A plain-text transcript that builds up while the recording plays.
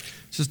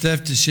Just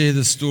have to share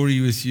the story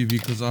with you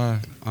because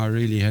I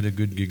really had a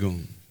good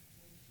giggle.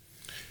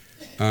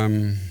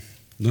 Some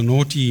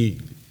naughty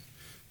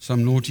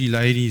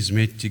ladies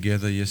met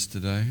together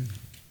yesterday,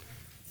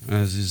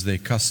 as is their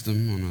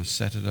custom on a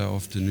Saturday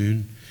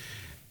afternoon.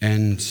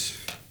 And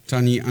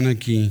Tani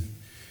Anaki,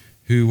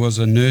 who was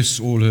a nurse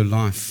all her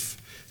life,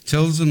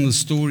 tells them the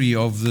story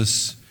of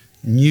this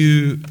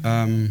new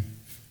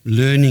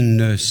learning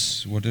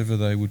nurse, whatever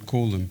they would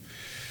call them,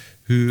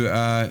 who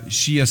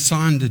she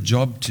assigned a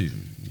job to.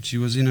 She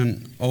was in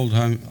an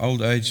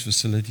old age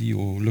facility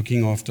or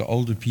looking after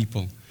older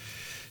people.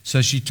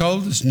 So she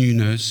told this new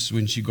nurse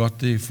when she got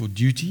there for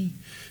duty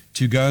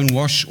to go and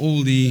wash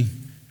all the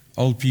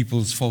old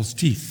people's false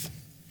teeth.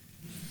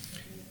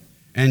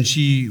 And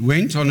she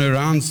went on her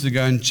rounds to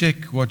go and check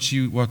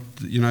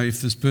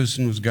if this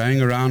person was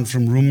going around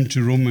from room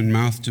to room and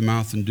mouth to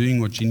mouth and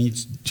doing what she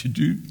needs to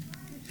do.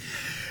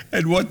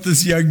 And what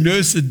this young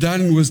nurse had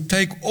done was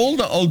take all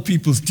the old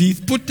people's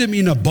teeth, put them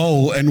in a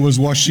bowl, and was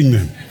washing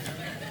them.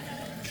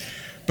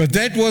 But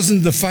that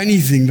wasn't the funny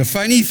thing. The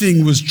funny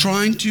thing was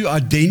trying to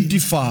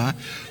identify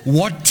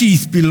what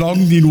teeth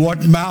belonged in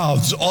what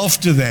mouths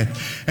after that.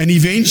 And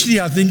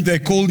eventually, I think they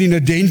called in a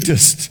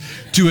dentist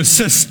to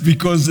assist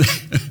because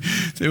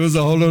there was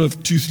a whole lot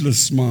of toothless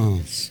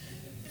smiles.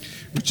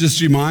 Which just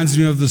reminds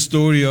me of the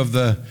story of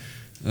the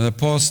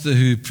pastor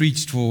who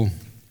preached for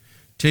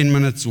 10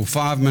 minutes or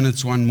 5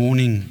 minutes one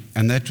morning,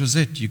 and that was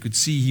it. You could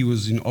see he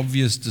was in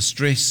obvious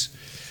distress.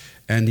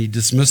 And he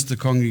dismissed the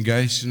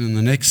congregation, and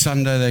the next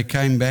Sunday they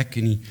came back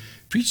and he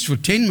preached for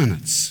 10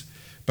 minutes.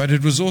 But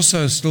it was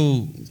also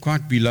still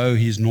quite below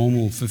his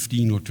normal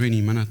 15 or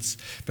 20 minutes.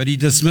 But he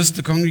dismissed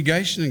the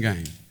congregation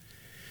again.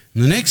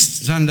 And the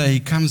next Sunday he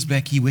comes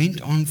back, he went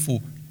on for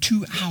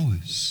 2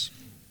 hours.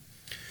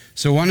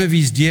 So one of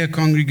his dear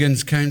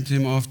congregants came to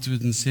him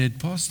afterwards and said,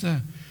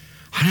 "Pastor,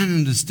 I don't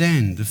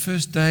understand. The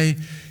first day,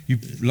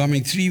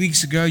 3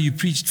 weeks ago, you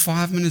preached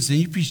 5 minutes, then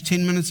you preached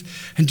 10 minutes,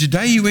 and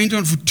today you went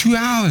on for 2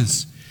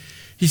 hours.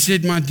 He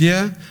said, "My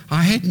dear,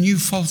 I had new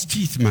false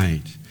teeth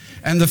made.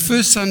 And the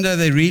first Sunday,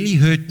 they really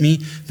hurt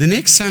me. The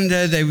next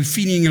Sunday, they were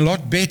feeling a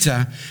lot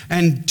better.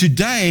 And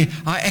today,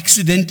 I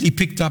accidentally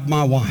picked up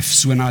my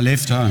wife's when I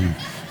left home."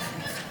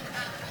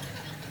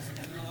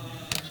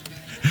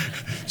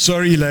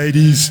 Sorry,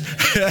 ladies.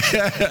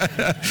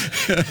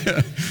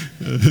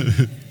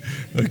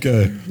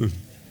 Okay.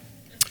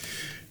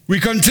 We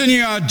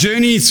continue our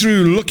journey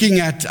through looking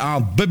at our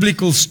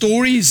biblical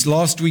stories.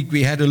 Last week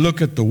we had a look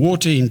at the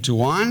water into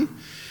wine,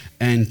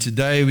 and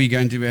today we're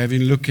going to be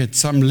having a look at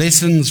some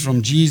lessons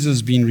from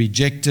Jesus being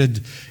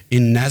rejected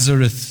in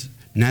Nazareth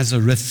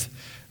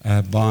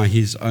by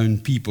his own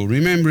people.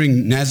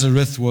 Remembering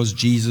Nazareth was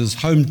Jesus'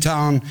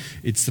 hometown.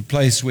 It's the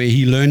place where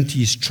he learned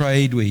his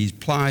trade, where he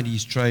plied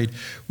his trade.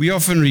 We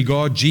often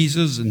regard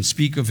Jesus and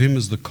speak of him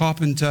as the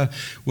carpenter.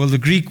 Well, the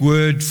Greek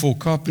word for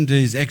carpenter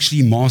is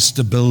actually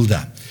master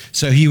builder.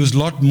 So he was a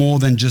lot more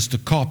than just a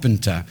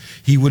carpenter.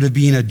 He would have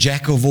been a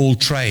jack of all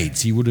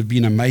trades. He would have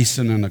been a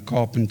mason and a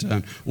carpenter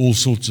and all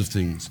sorts of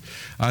things.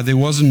 There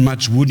wasn't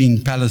much wood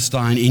in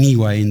Palestine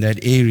anyway in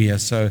that area,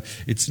 so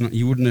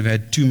he wouldn't have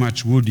had too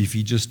much wood if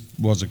he just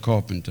was a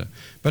carpenter.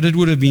 But it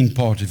would have been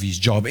part of his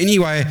job.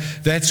 Anyway,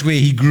 that's where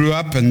he grew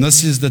up, and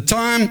this is the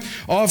time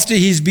after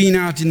he's been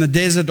out in the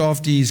desert,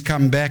 after he's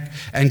come back,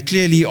 and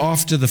clearly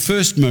after the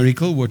first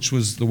miracle, which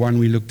was the one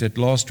we looked at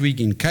last week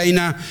in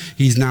Cana,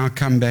 he's now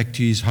come back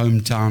to his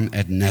hometown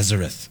at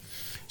Nazareth.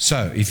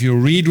 So, if you'll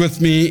read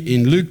with me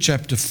in Luke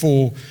chapter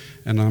 4,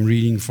 and I'm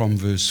reading from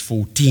verse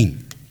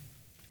 14.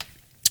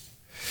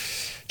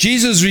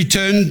 Jesus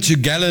returned to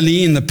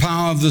Galilee in the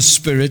power of the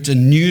Spirit,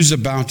 and news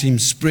about him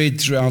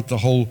spread throughout the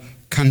whole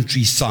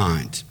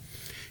countryside.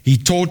 He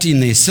taught in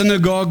their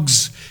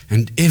synagogues,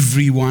 and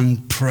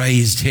everyone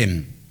praised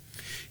him.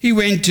 He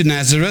went to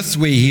Nazareth,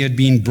 where he had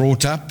been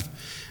brought up,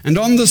 and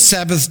on the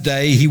Sabbath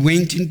day he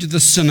went into the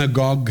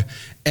synagogue,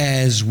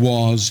 as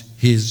was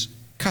his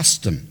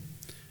custom.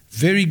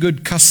 Very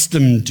good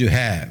custom to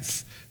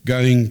have,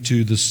 going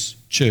to this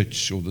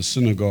church or the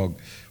synagogue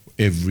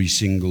every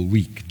single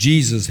week.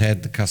 Jesus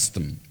had the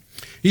custom.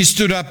 He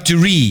stood up to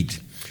read.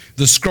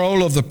 The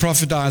scroll of the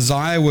prophet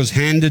Isaiah was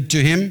handed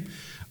to him.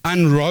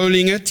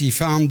 Unrolling it, he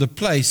found the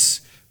place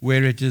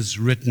where it is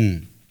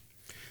written,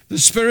 "The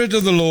Spirit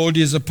of the Lord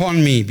is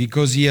upon me,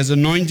 because he has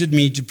anointed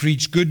me to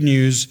preach good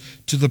news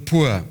to the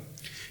poor.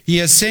 He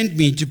has sent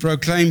me to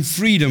proclaim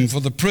freedom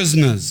for the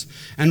prisoners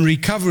and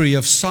recovery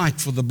of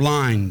sight for the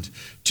blind,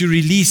 to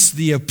release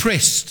the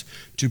oppressed,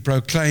 to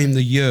proclaim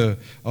the year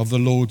of the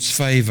Lord's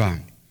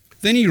favor."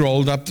 Then he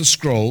rolled up the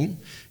scroll,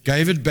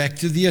 gave it back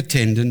to the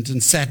attendant,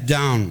 and sat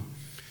down.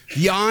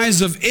 The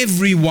eyes of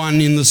everyone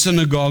in the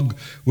synagogue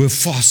were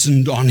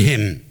fastened on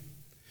him.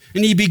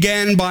 And he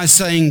began by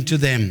saying to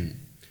them,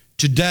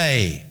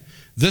 "Today,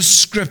 this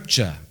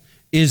scripture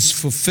is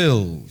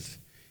fulfilled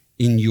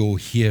in your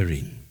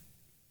hearing."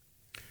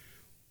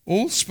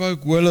 All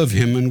spoke well of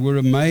him and were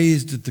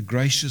amazed at the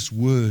gracious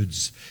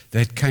words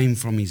that came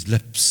from his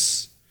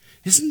lips.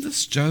 "Isn't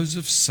this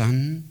Joseph's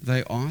son?"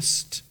 they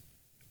asked.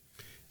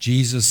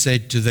 Jesus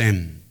said to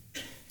them,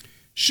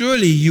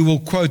 "Surely you will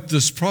quote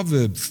this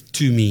proverb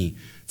to me,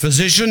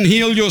 'Physician,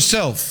 heal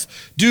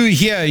yourself. Do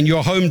here in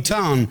your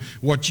hometown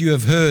what we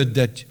have heard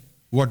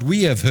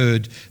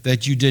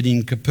that you did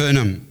in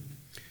Capernaum.'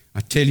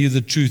 I tell you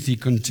the truth," he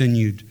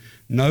continued,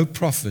 "no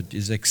prophet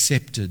is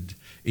accepted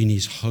in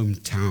his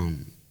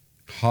hometown."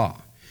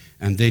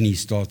 And then he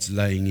starts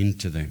laying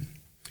into them.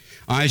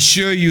 "I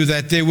assure you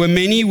that there were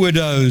many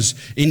widows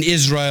in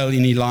Israel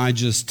in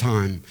Elijah's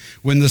time,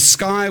 when the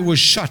sky was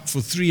shut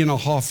for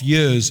 3.5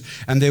 years,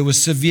 and there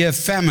was severe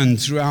famine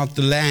throughout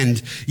the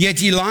land.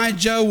 Yet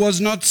Elijah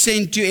was not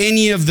sent to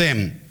any of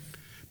them,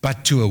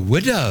 but to a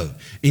widow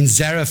in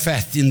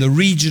Zarephath in the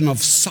region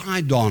of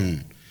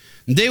Sidon.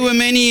 There were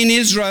many in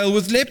Israel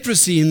with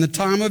leprosy in the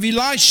time of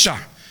Elisha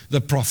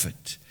the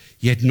prophet.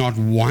 Yet not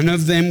one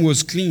of them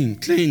was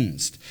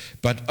cleansed,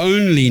 but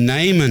only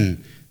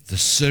Naaman the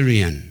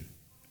Syrian."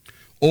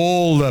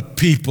 All the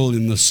people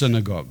in the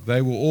synagogue,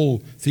 they were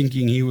all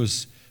thinking he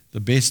was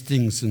the best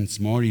thing since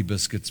Mari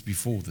biscuits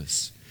before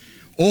this.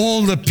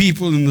 All the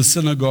people in the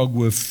synagogue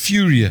were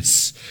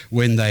furious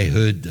when they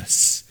heard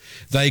this.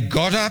 They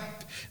got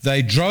up,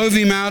 they drove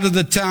him out of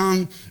the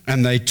town,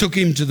 and they took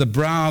him to the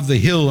brow of the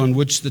hill on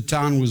which the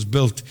town was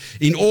built,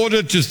 in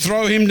order to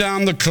throw him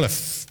down the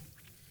cliff.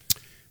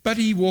 But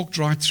he walked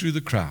right through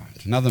the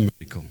crowd, another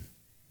miracle,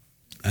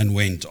 and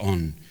went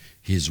on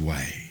his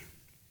way.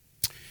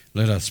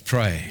 Let us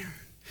pray.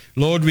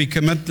 Lord, we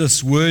commit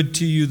this word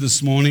to you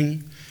this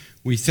morning.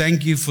 We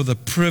thank you for the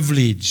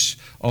privilege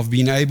of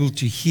being able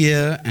to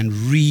hear and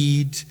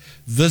read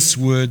this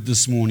word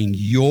this morning,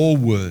 your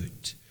word.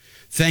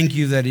 Thank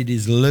you that it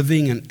is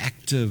living and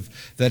active,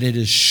 that it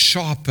is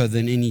sharper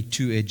than any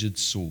two-edged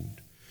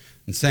sword.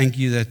 And thank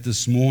you that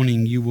this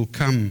morning you will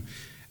come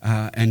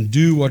and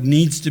do what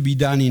needs to be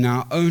done in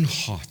our own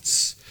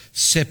hearts,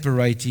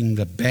 separating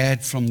the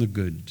bad from the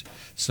good,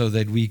 so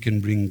that we can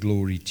bring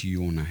glory to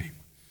your name.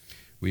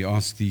 We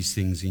ask these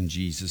things in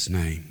Jesus'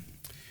 name.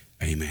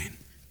 Amen.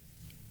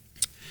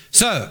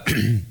 So,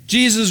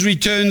 Jesus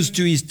returns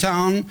to his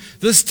town,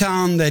 this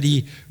town that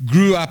he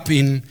grew up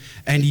in,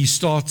 and he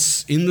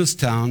starts in this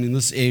town, in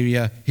this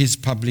area, his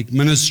public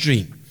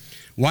ministry.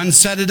 One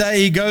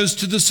Saturday he goes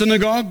to the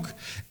synagogue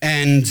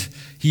and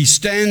he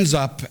stands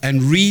up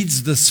and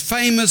reads this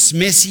famous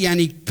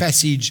messianic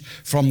passage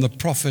from the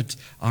prophet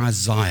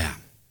Isaiah.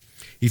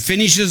 He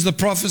finishes the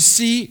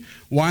prophecy,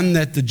 one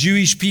that the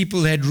Jewish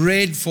people had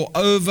read for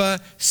over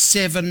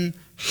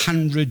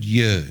 700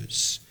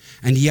 years.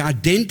 And he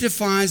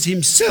identifies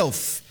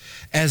himself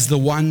as the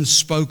one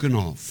spoken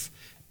of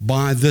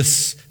by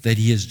this that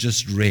he has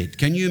just read.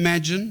 Can you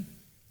imagine?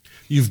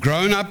 You've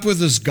grown up with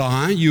this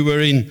guy. You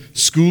were in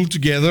school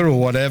together or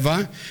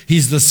whatever.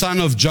 He's the son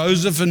of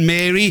Joseph and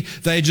Mary.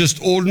 They're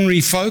just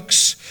ordinary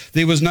folks.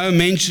 There was no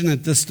mention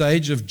at this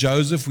stage of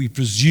Joseph. We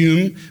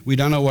presume, we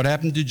don't know what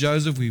happened to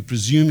Joseph. We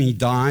presume he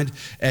died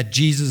at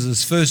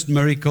Jesus' first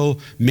miracle.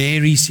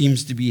 Mary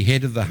seems to be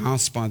head of the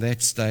house by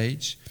that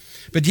stage.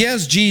 But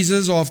here's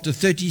Jesus after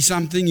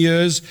 30-something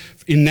years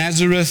in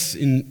Nazareth,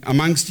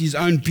 amongst his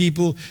own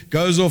people,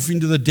 goes off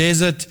into the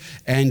desert,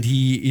 and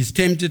he is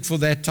tempted for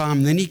that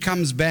time. Then he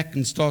comes back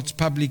and starts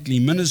publicly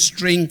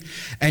ministering,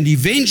 and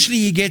eventually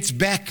he gets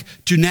back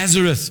to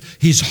Nazareth,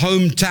 his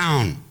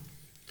hometown.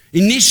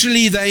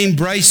 Initially they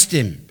embraced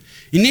him.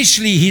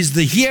 Initially he's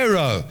the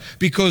hero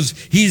because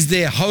he's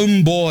their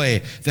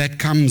homeboy that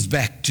comes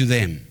back to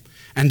them,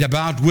 and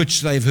about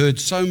which they've heard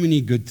so many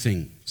good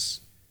things.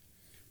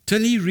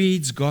 Till he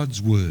reads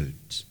God's word,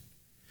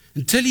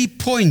 until he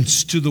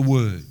points to the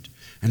word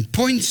and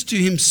points to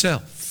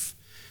himself,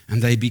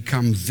 and they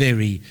become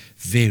very,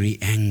 very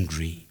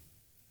angry.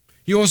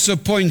 He also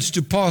points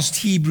to past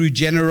Hebrew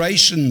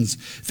generations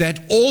that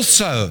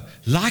also,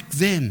 like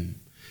them,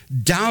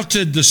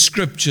 doubted the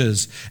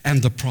scriptures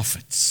and the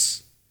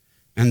prophets.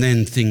 And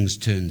then things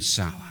turned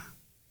sour.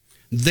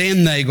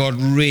 Then they got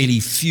really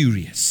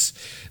furious.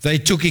 They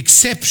took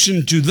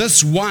exception to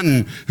this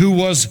one who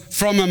was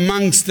from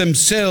amongst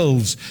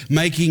themselves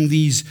making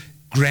these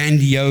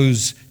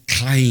grandiose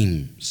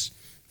claims.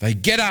 They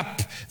get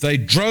up, they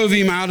drove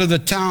him out of the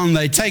town,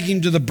 they take him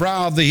to the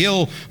brow of the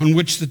hill on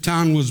which the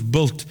town was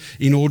built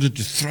in order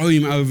to throw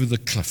him over the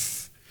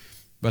cliff.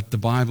 But the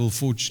Bible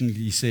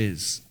fortunately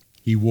says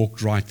he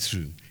walked right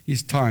through.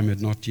 His time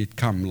had not yet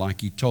come,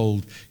 like he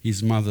told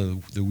his mother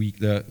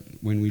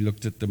when we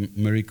looked at the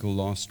miracle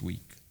last week.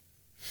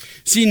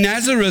 See,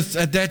 Nazareth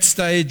at that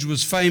stage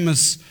was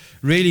famous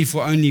really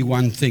for only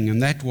one thing,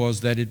 and that was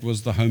that it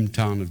was the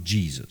hometown of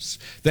Jesus.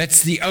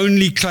 That's the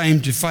only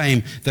claim to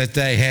fame that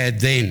they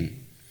had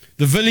then.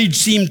 The village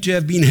seemed to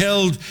have been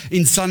held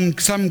in some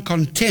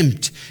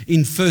contempt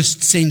in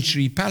first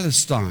century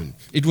Palestine.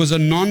 It was a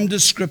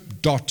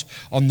nondescript dot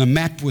on the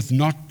map with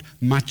not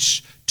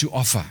much to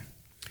offer.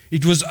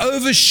 It was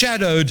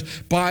overshadowed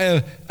by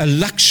a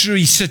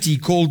luxury city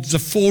called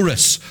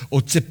Sepphoris,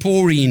 or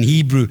Tzipori in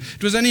Hebrew.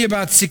 It was only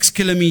about 6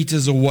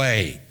 kilometers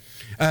away,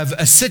 of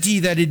a city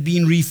that had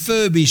been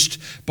refurbished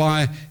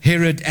by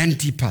Herod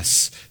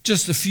Antipas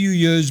just a few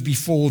years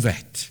before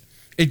that.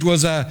 It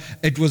was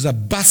a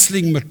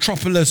bustling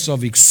metropolis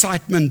of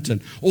excitement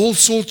and all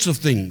sorts of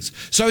things.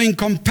 So in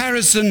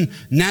comparison,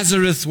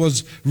 Nazareth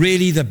was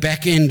really the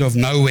back end of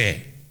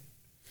nowhere.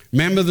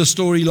 Remember the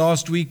story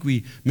last week?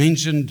 We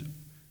mentioned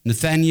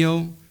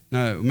Nathaniel.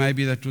 No,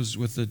 maybe that was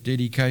with the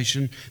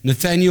dedication.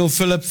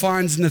 Philip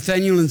finds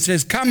Nathaniel and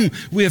says, "Come,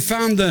 we have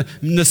found the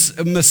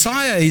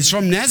Messiah. He's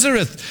from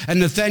Nazareth." And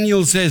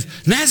Nathaniel says,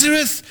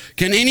 "Nazareth?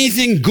 Can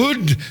anything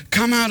good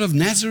come out of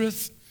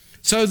Nazareth?"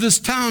 So this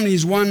town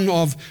is one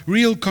of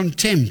real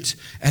contempt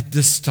at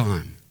this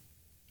time.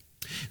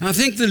 And I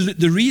think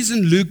the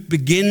reason Luke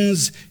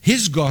begins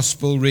his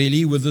gospel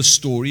really with this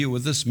story, or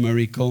with this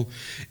miracle,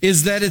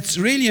 is that it's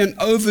really an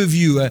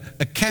overview,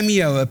 a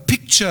cameo, a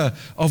picture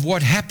of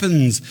what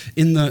happens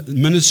in the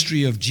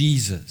ministry of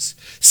Jesus.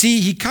 See,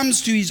 he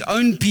comes to his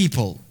own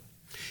people.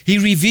 He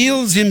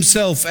reveals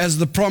himself as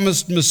the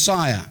promised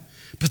Messiah,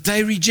 but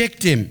they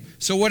reject him.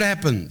 So what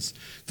happens?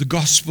 The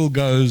gospel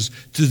goes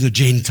to the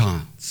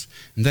Gentiles.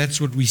 And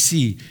that's what we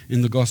see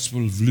in the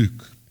Gospel of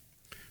Luke.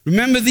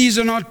 Remember, these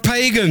are not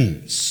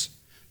pagans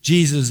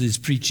Jesus is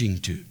preaching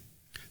to.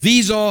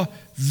 These are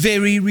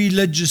very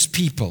religious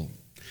people.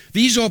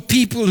 These are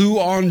people who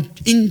are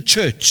in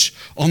church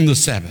on the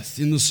Sabbath,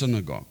 in the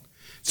synagogue.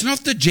 It's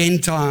not the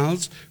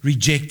Gentiles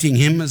rejecting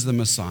him as the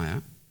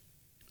Messiah.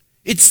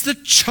 It's the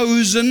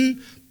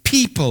chosen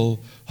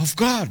people of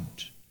God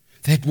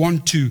that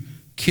want to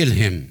kill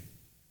him.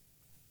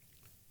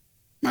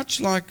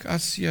 Much like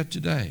us here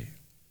today.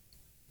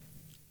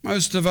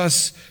 Most of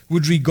us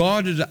would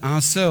regard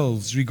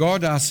ourselves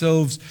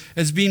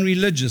as being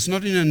religious,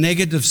 not in a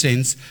negative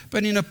sense,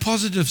 but in a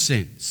positive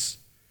sense.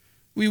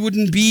 We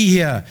wouldn't be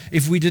here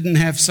if we didn't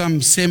have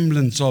some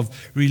semblance of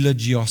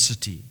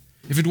religiosity.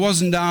 If it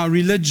wasn't our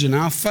religion,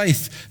 our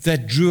faith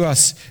that drew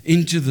us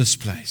into this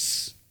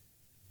place.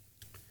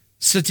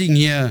 Sitting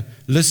here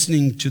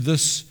listening to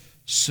this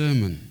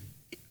sermon.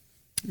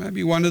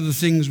 Maybe one of the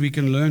things we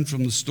can learn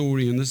from the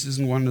story, and this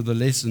isn't one of the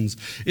lessons,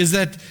 is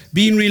that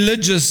being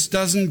religious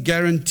doesn't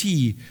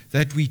guarantee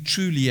that we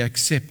truly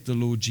accept the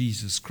Lord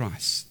Jesus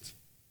Christ.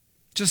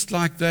 Just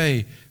like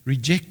they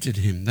rejected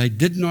him, they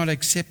did not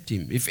accept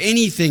him. If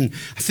anything,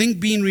 I think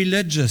being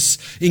religious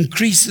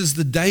increases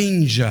the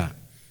danger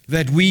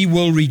that we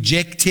will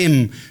reject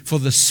him for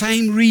the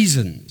same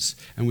reasons,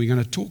 and we're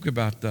going to talk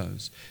about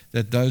those,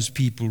 that those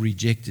people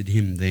rejected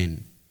him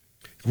then.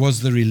 It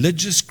was the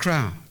religious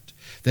crowd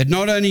that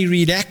not only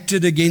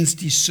reacted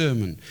against his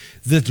sermon,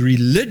 the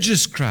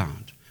religious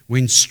crowd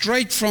went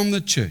straight from the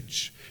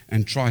church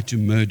and tried to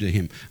murder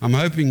him. I'm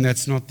hoping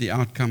that's not the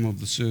outcome of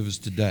the service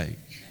today.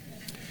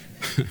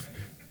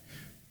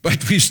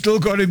 But we've still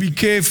got to be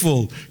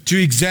careful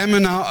to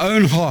examine our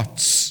own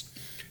hearts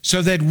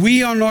so that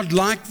we are not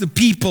like the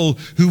people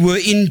who were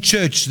in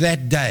church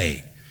that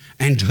day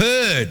and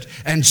heard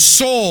and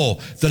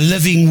saw the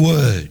living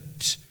word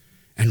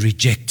and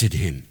rejected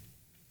him.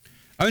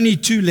 Only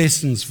 2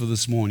 lessons for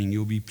this morning,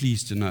 you'll be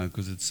pleased to know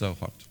because it's so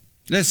hot.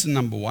 Lesson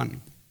number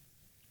 1.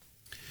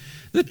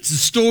 That the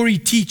story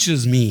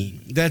teaches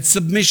me that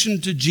submission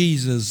to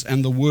Jesus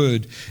and the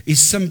Word is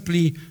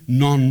simply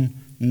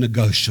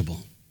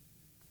non-negotiable.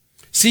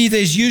 See,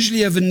 there's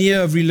usually a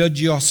veneer of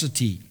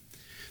religiosity.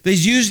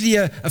 There's usually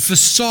a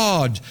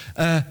facade,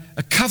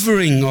 a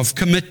covering of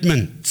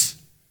commitment.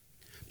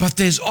 But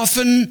there's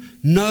often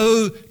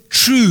no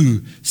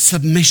true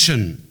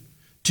submission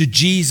to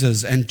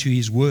Jesus and to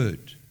his word.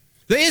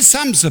 There is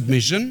some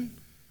submission,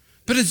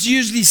 but it's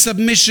usually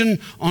submission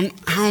on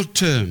our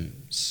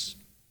terms.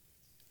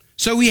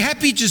 So we're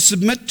happy to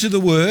submit to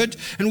the word,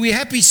 and we're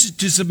happy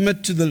to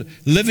submit to the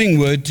living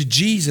word, to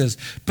Jesus,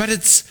 but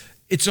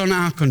it's on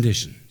our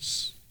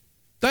conditions.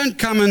 Don't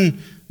come and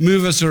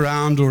move us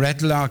around or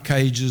rattle our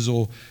cages,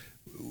 or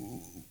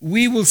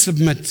we will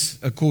submit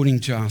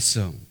according to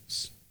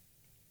ourselves.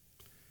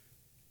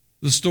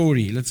 The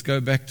story, let's go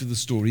back to the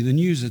story. The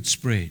news had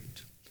spread.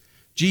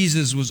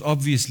 Jesus was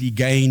obviously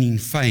gaining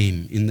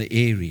fame in the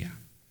area.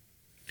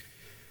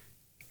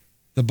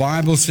 The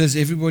Bible says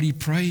everybody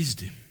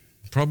praised him.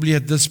 Probably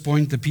at this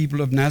point, the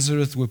people of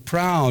Nazareth were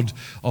proud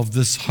of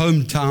this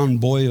hometown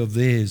boy of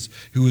theirs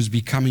who was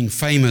becoming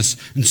famous.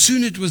 And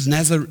soon it was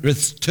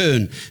Nazareth's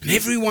turn, and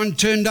everyone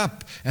turned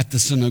up at the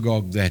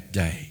synagogue that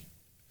day.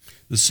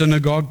 The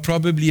synagogue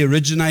probably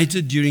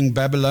originated during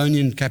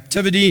Babylonian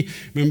captivity.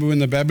 Remember when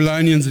the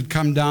Babylonians had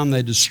come down,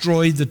 they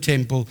destroyed the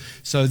temple.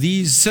 So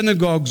these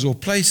synagogues, or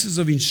places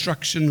of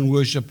instruction and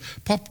worship,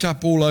 popped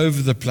up all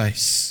over the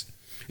place.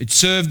 It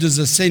served as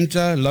a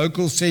center,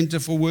 local center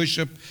for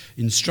worship,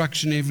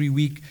 instruction every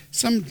week,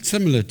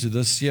 similar to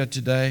this here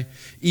today,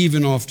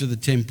 even after the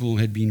temple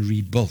had been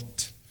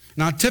rebuilt.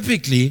 Now,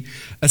 typically,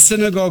 a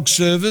synagogue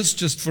service,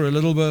 just for a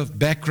little bit of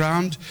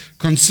background,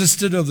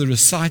 consisted of the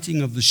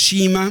reciting of the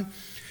Shema.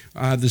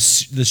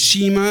 The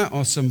Shema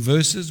are some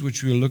verses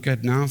which we'll look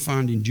at now,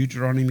 found in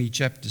Deuteronomy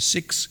chapter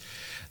 6.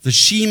 The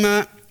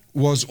Shema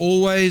was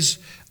always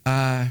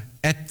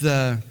at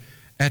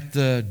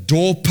the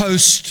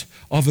doorpost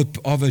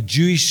of a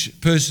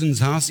Jewish person's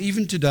house.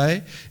 Even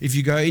today, if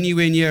you go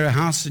anywhere near a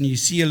house and you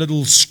see a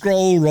little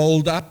scroll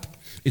rolled up,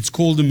 It's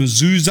called a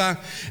mezuzah,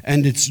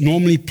 and it's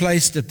normally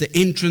placed at the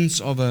entrance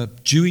of a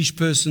Jewish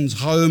person's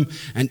home.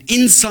 And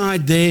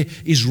inside there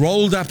is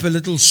rolled up a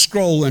little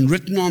scroll, and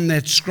written on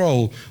that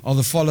scroll are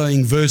the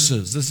following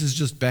verses. This is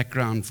just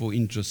background for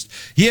interest.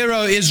 Hear,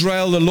 O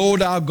Israel, the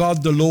Lord our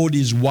God, the Lord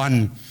is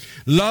one.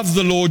 Love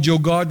the Lord your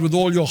God with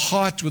all your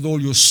heart, with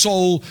all your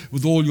soul,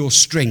 with all your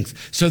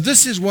strength. So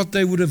this is what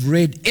they would have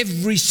read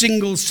every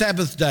single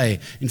Sabbath day.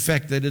 In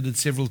fact, they did it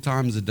several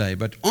times a day.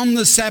 But on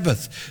the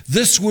Sabbath,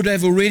 this would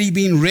have already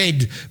been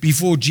read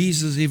before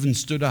Jesus even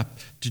stood up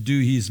to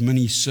do his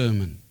mini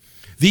sermon.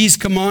 These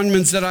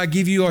commandments that I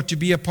give you are to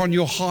be upon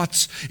your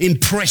hearts.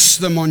 Impress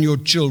them on your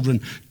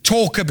children.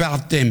 Talk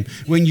about them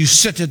when you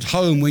sit at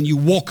home, when you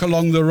walk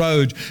along the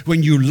road,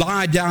 when you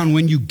lie down,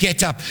 when you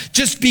get up.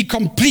 Just be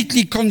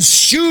completely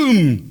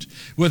consumed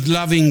with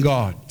loving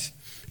God.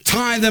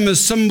 Tie them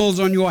as symbols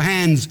on your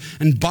hands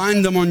and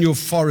bind them on your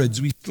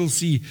foreheads. We still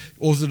see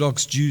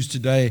Orthodox Jews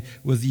today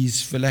with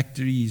these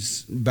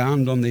phylacteries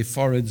bound on their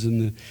foreheads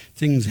and the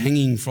things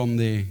hanging from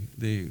their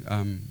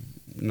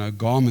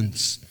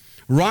garments.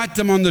 Write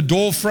them on the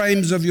door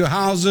frames of your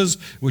houses,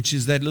 which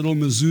is that little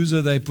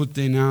mezuzah they put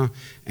there now,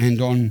 and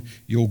on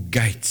your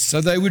gates. So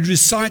they would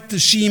recite the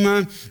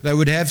Shema. They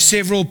would have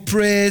several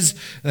prayers.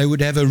 They would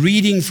have a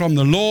reading from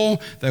the law.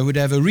 They would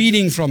have a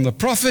reading from the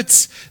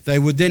prophets. They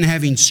would then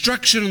have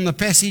instruction on the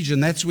passage,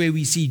 and that's where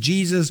we see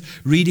Jesus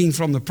reading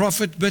from the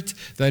prophet bit.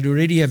 They'd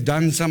already have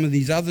done some of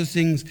these other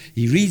things.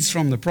 He reads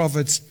from the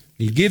prophets.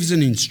 He gives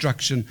an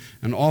instruction,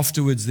 and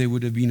afterwards there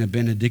would have been a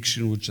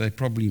benediction, which they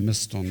probably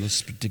missed on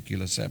this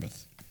particular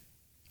Sabbath.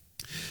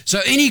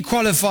 So any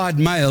qualified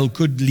male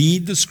could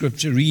lead the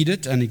scripture, read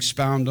it, and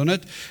expound on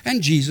it,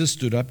 and Jesus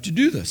stood up to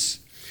do this.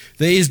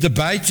 There is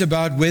debate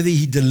about whether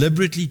he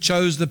deliberately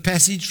chose the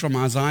passage from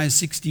Isaiah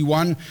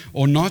 61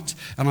 or not,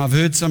 and I've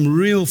heard some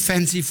real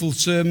fanciful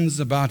sermons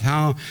about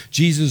how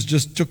Jesus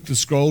just took the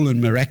scroll and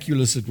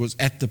miraculous it was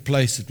at the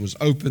place, it was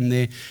open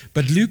there.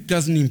 But Luke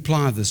doesn't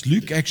imply this.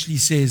 Luke actually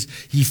says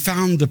he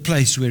found the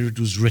place where it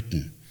was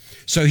written.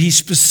 So he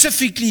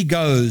specifically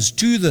goes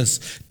to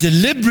this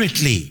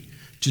deliberately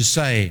to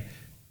say,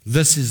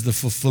 this is the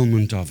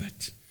fulfillment of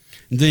it.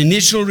 The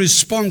initial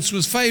response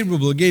was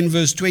favorable. Again,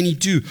 verse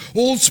 22,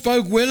 all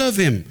spoke well of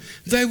him.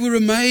 They were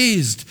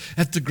amazed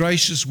at the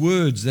gracious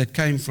words that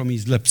came from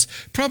his lips,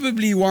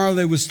 probably while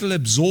they were still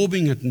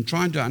absorbing it and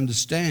trying to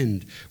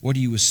understand what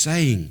he was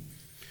saying.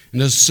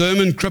 And as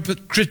sermon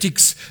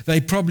critics,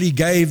 they probably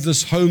gave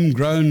this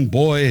homegrown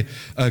boy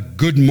a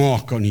good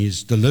mark on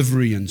his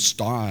delivery and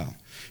style.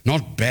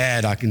 Not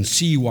bad. I can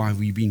see why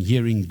we've been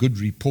hearing good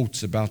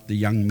reports about the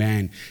young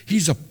man.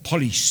 He's a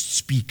polished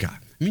speaker.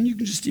 I mean, you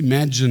can just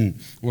imagine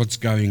what's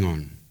going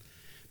on.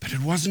 But it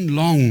wasn't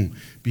long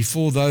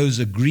before those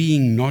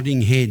agreeing,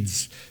 nodding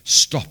heads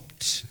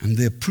stopped and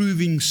the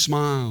approving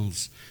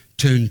smiles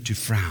turned to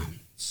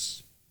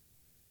frowns.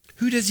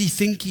 Who does he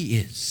think he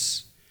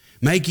is,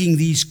 making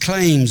these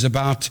claims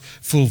about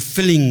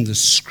fulfilling the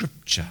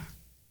scripture?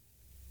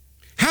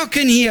 How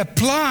can he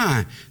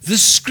apply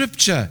this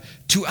scripture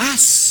to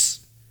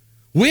us?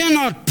 We're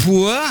not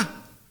poor.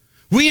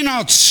 We're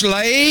not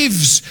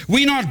slaves.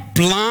 We're not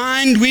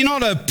blind. We're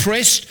not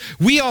oppressed.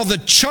 We are the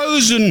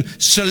chosen,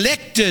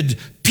 selected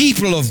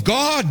people of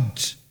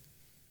God.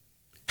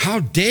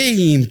 How dare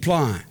he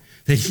imply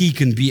that he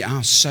can be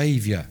our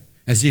Savior,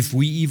 as if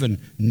we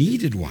even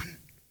needed one?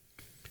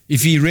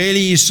 If he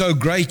really is so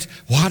great,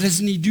 why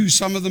doesn't he do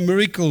some of the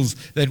miracles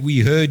that we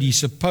heard he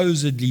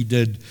supposedly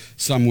did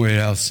somewhere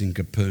else in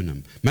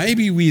Capernaum?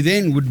 Maybe we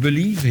then would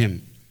believe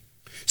him.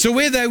 So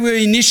where they were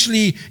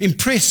initially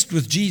impressed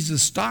with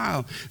Jesus'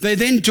 style, they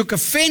then took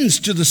offense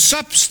to the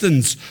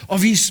substance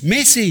of his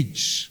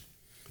message.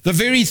 The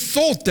very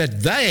thought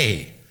that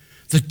they,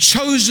 the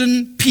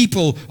chosen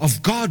people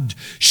of God,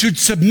 should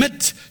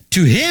submit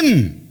to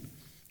him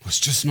was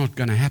just not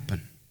going to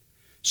happen.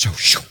 So,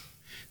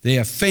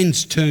 their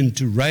offense turned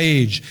to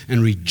rage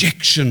and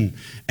rejection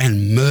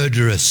and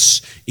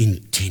murderous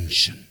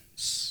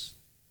intentions.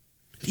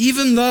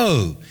 Even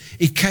though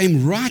it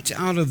came right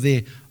out of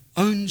their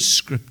own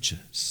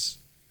scriptures.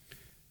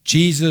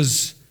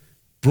 Jesus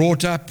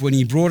when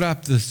he brought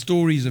up the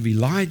stories of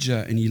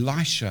Elijah and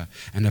Elisha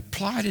and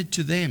applied it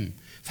to them,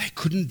 they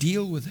couldn't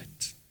deal with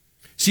it.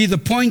 See, the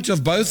point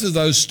of both of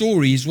those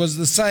stories was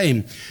the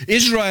same.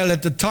 Israel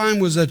at the time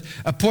was at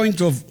a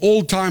point of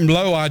all-time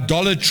low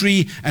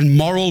idolatry and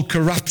moral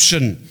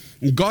corruption.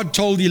 And God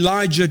told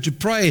Elijah to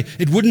pray.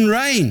 It wouldn't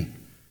rain.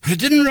 And it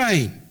didn't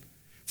rain.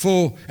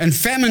 And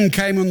famine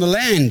came on the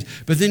land.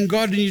 But then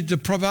God needed to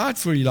provide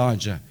for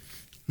Elijah.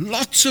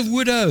 Lots of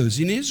widows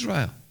in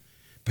Israel.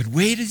 But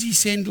where does he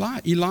send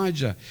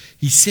Elijah?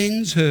 He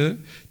sends her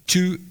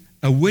to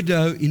a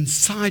widow in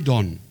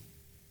Sidon.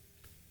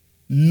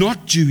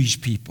 Not Jewish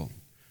people,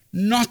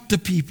 not the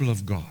people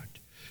of God,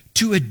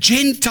 to a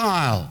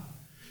Gentile,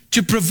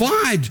 to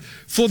provide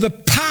for the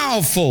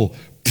powerful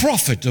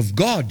prophet of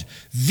God,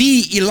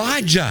 the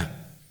Elijah.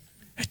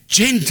 A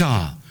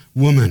Gentile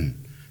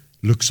woman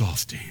looks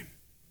after him.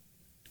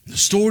 The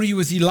story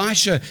with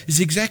Elisha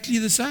is exactly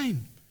the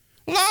same.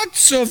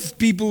 Lots of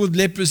people with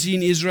leprosy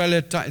in Israel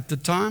at the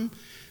time.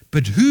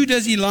 But who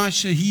does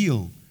Elisha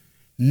heal?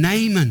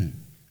 Naaman,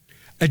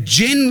 a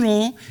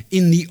general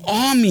in the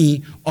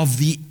army of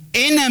the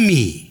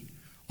enemy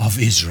of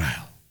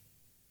Israel.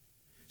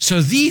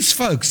 So these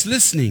folks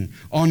listening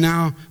are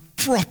now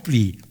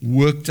properly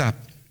worked up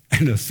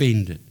and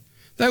offended.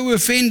 They were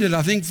offended,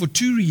 I think, for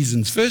two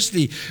reasons.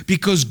 Firstly,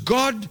 because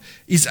God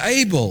is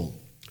able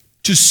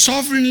to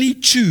sovereignly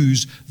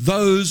choose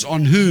those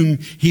on whom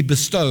he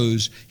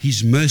bestows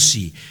his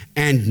mercy.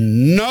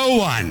 And no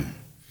one,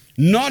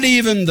 not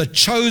even the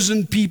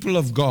chosen people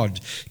of God,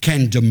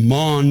 can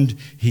demand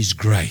his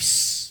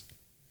grace.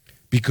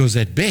 Because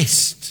at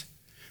best,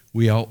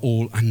 we are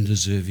all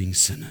undeserving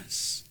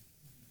sinners.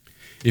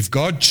 If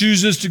God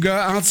chooses to go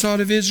outside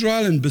of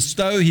Israel and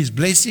bestow his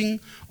blessing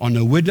on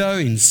a widow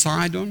in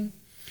Sidon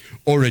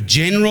or a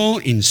general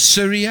in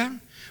Syria,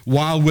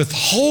 while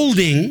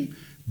withholding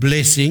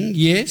blessing,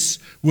 yes,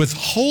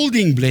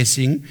 withholding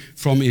blessing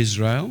from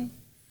Israel,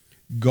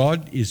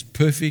 God is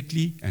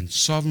perfectly and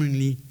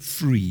sovereignly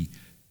free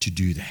to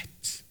do that.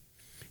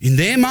 In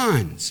their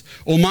minds,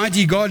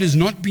 Almighty God is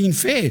not being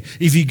fair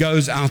if he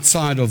goes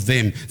outside of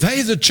them.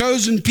 They're the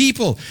chosen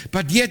people,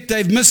 but yet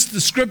they've missed the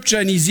scripture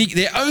in Ezekiel,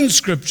 their own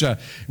scripture,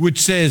 which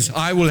says,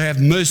 I will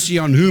have mercy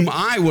on whom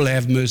I will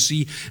have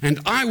mercy, and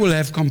I will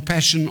have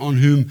compassion on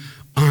whom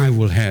I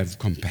will have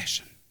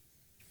compassion.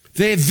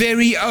 Their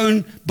very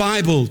own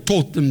Bible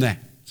taught them that,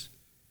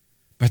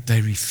 but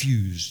they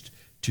refused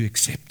to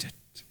accept it.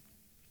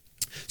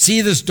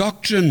 See, this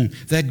doctrine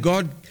that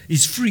God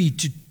is free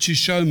to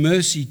show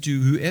mercy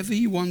to whoever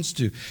he wants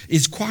to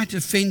is quite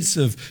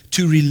offensive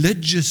to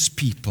religious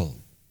people.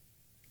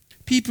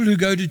 People who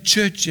go to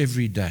church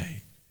every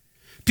day.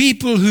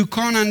 People who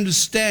can't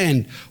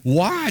understand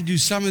why do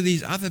some of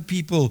these other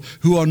people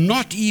who are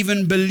not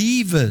even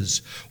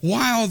believers,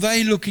 why are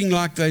they looking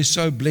like they're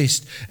so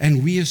blessed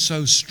and we are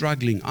so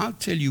struggling? I'll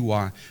tell you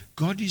why.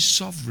 God is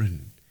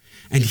sovereign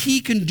and he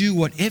can do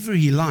whatever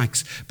he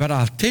likes, but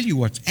I'll tell you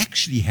what's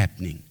actually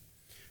happening.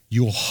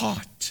 Your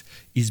heart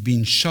is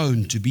being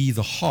shown to be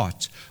the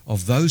heart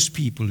of those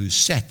people who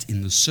sat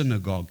in the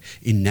synagogue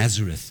in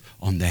Nazareth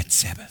on that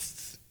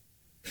Sabbath.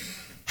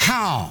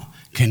 How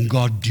can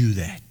God do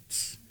that?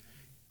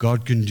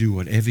 God can do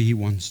whatever he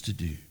wants to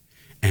do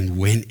and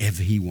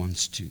whenever he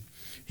wants to.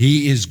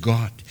 He is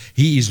God.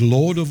 He is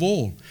Lord of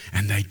all.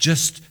 And they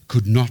just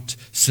could not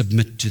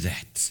submit to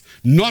that.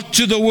 Not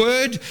to the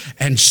word,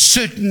 and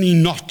certainly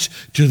not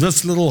to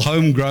this little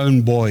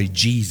homegrown boy,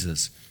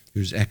 Jesus,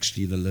 who's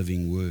actually the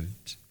living word.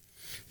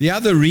 The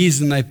other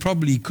reason they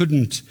probably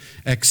couldn't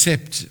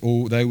accept,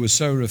 or they were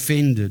so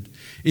offended,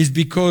 is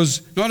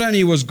because not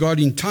only was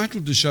God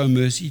entitled to show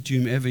mercy to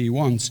whomever he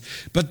wants,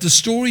 but the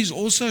stories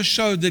also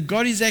showed that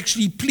God is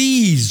actually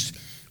pleased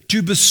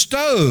to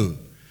bestow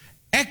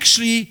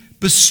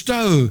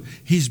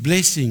his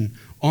blessing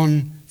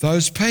on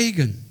those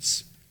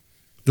pagans.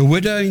 The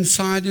widow in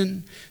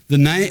Sidon, the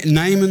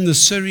Naaman the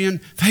Syrian,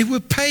 they were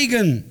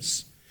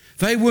pagans.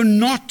 They were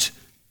not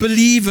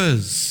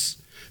believers.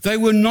 They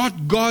were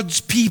not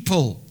God's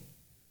people.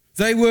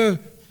 They were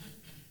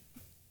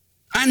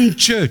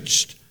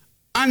unchurched,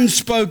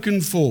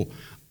 unspoken for.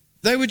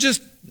 They were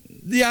just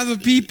the other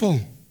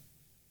people.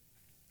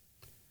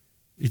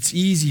 It's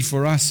easy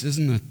for us,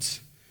 isn't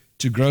it,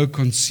 to grow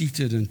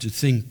conceited and to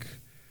think,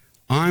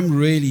 I'm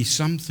really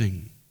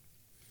something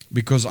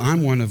because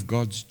I'm one of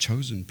God's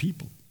chosen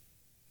people.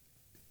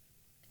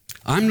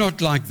 I'm not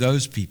like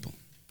those people.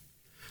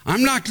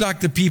 I'm not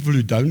like the people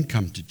who don't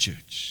come to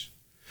church.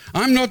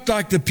 I'm not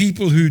like the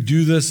people who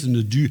do this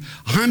and do.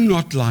 I'm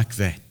not like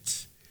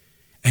that.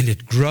 And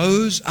it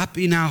grows up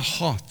in our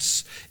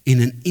hearts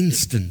in an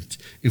instant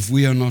if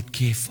we are not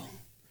careful.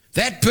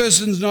 That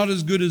person's not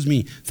as good as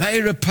me.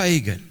 They're a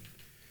pagan.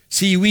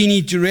 See, we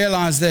need to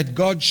realize that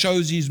God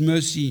shows his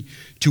mercy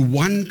to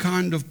one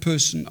kind of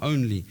person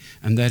only,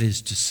 and that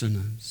is to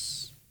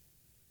sinners.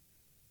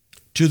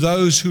 To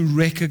those who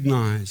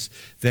recognize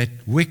that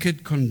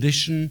wicked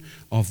condition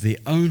of their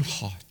own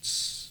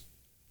hearts.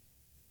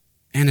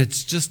 And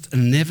it's just a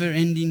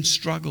never-ending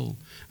struggle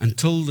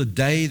until the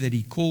day that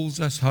he calls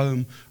us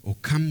home or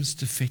comes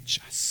to fetch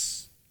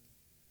us.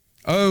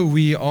 Oh,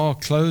 we are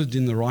clothed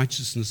in the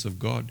righteousness of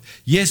God.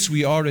 Yes,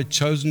 we are a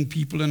chosen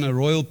people and a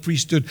royal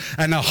priesthood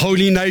and a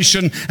holy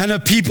nation and a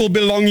people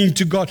belonging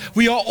to God.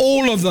 We are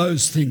all of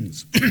those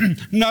things,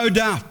 no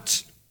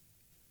doubt.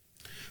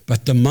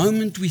 But the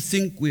moment we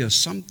think we are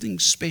something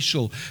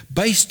special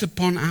based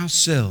upon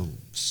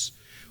ourselves,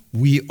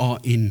 we are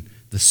in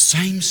the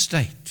same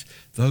state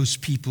those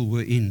people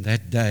were in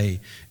that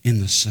day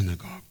in the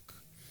synagogue.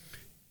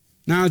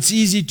 Now, it's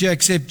easy to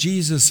accept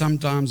Jesus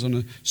sometimes on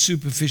a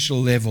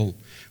superficial level.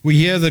 We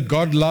hear that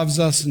God loves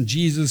us and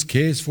Jesus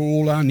cares for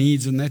all our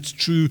needs, and that's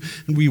true,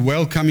 and we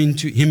welcome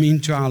him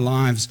into our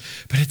lives.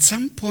 But at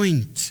some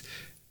point,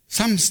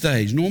 some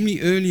stage,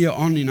 normally earlier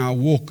on in our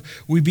walk,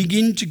 we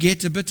begin to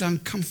get a bit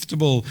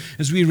uncomfortable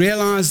as we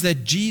realize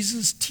that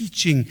Jesus'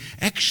 teaching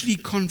actually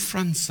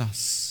confronts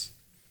us.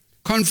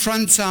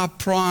 confronts our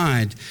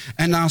pride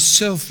and our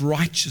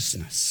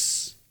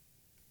self-righteousness.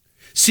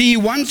 See,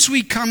 once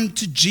we come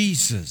to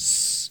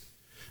Jesus,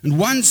 and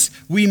once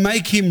we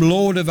make him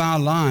Lord of our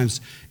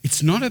lives,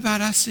 it's not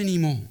about us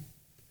anymore.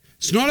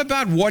 It's not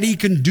about what he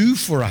can do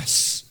for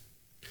us.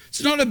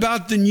 It's not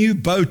about the new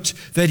boat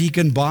that he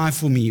can buy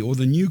for me, or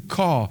the new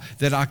car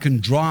that I can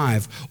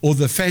drive, or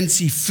the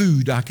fancy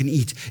food I can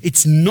eat.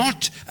 It's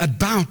not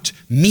about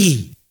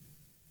me.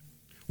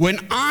 When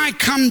I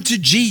come to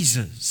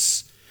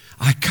Jesus,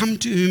 I come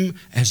to him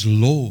as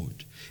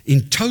Lord,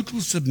 in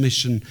total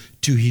submission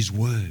to his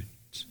word.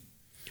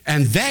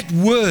 And that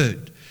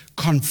word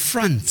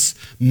confronts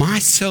my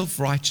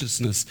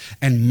self-righteousness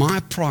and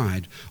my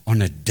pride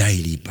on a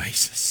daily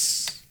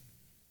basis.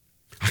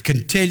 I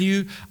can tell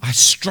you, I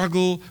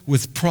struggle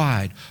with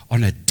pride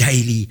on a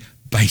daily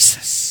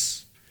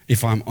basis,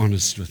 if I'm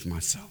honest with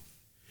myself.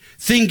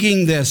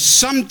 Thinking there's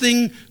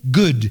something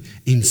good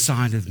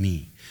inside of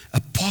me.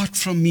 Apart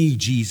from me,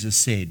 Jesus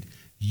said,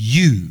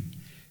 you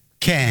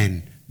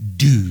can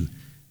do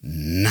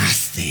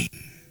nothing.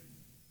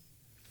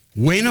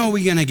 When are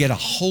we going to get a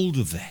hold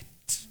of that?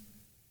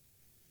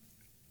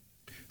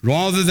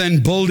 Rather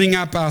than building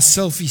up our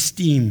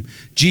self-esteem,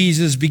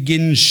 Jesus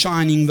begins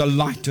shining the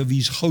light of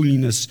his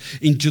holiness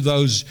into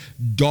those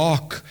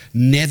dark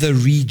nether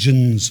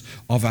regions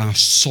of our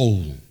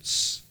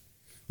souls.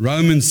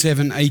 Romans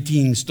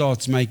 7:18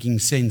 starts making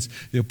sense.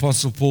 The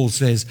Apostle Paul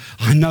says,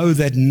 I know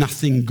that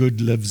nothing good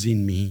lives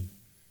in me.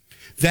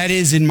 That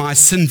is, in my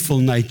sinful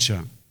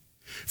nature.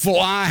 For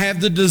I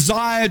have the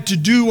desire to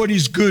do what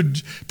is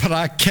good, but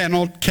I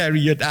cannot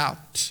carry it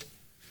out.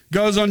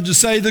 Goes on to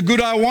say, the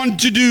good I want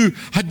to do,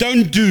 I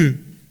don't do.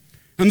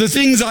 And the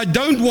things I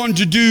don't want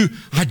to do,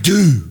 I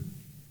do.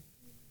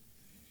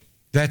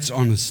 That's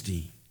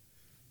honesty.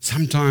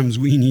 Sometimes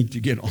we need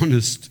to get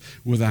honest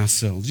with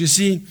ourselves. You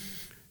see,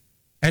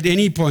 at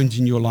any point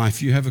in your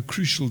life, you have a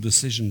crucial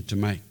decision to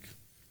make.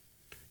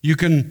 You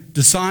can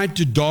decide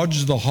to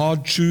dodge the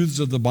hard truths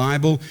of the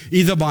Bible,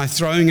 either by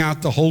throwing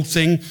out the whole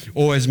thing,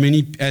 or as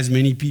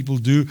many people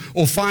do,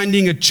 or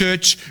finding a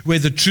church where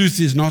the truth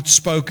is not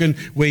spoken,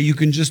 where you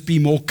can just be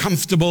more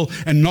comfortable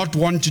and not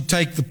want to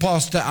take the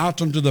pastor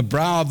out onto the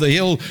brow of the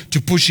hill to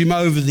push him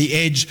over the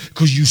edge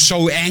because you're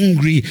so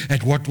angry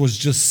at what was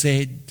just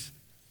said.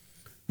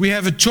 We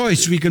have a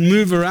choice. We can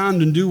move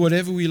around and do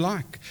whatever we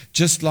like,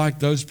 just like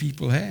those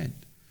people had.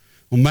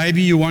 Or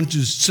maybe you want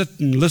to sit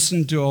and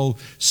listen to old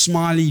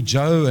Smiley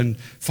Joe and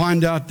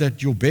find out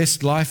that your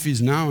best life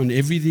is now and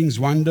everything's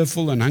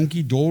wonderful and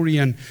hunky-dory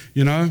and,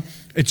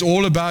 it's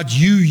all about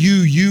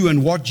you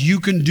and what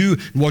you can do,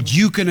 what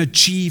you can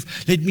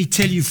achieve. Let me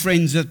tell you,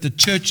 friends, that the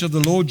church of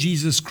the Lord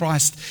Jesus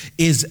Christ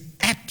is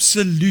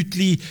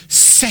absolutely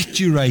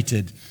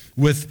saturated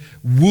with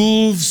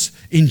wolves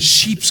in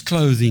sheep's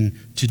clothing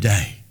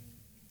today.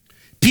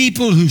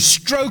 People who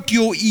stroke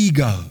your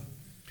ego.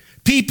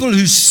 People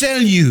who sell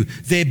you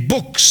their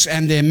books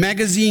and their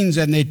magazines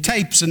and their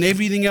tapes and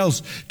everything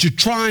else to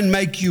try and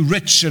make you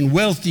rich and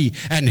wealthy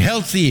and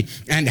healthy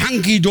and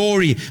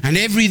hunky-dory and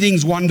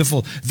everything's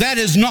wonderful. That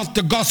is not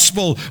the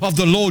gospel of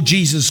the Lord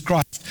Jesus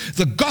Christ.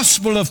 The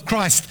gospel of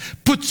Christ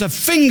puts a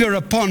finger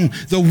upon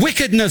the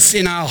wickedness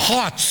in our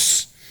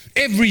hearts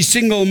every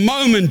single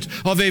moment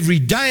of every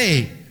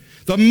day.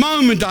 The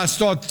moment I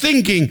start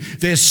thinking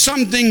there's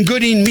something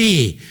good in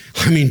me,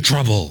 I'm in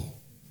trouble.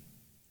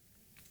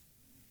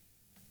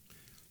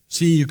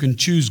 See, you can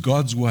choose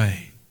God's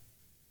way,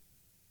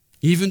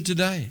 even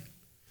today.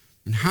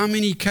 And how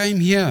many came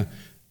here?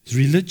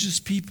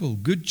 Religious people,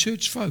 good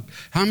church folk.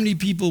 How many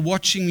people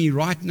watching me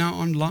right now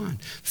online?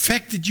 The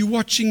fact that you're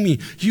watching me,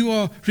 you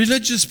are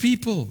religious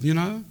people,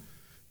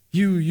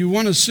 You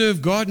want to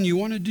serve God and you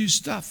want to do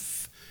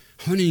stuff.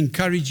 I want to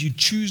encourage you,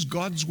 choose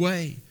God's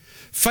way.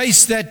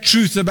 Face that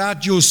truth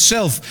about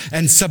yourself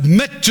and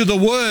submit to the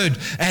word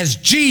as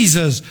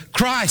Jesus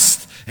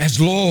Christ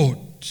as Lord.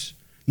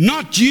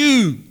 Not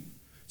you.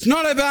 It's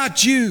not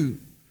about you.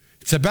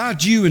 It's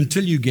about you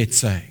until you get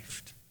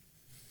saved.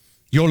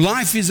 Your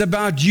life is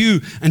about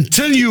you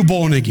until you're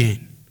born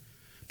again.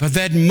 But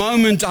that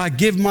moment I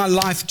give my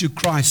life to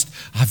Christ,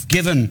 I've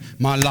given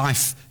my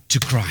life to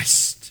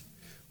Christ.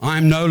 I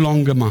am no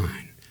longer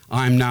mine.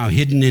 I am now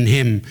hidden in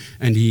him,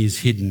 and he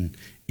is hidden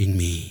in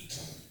me.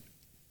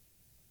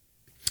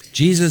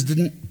 Jesus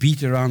didn't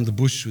beat around the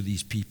bush with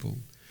these people.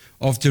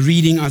 After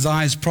reading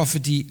Isaiah's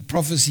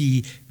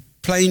prophecy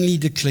plainly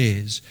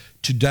declares,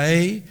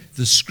 today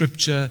the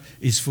scripture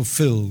is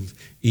fulfilled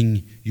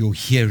in your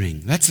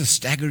hearing. That's a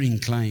staggering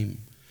claim.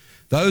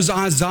 Those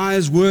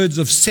Isaiah's words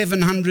of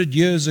 700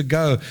 years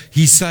ago,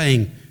 he's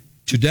saying,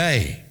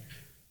 today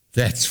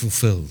that's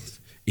fulfilled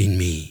in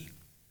me.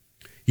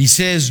 He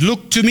says,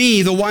 look to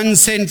me, the one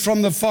sent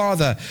from the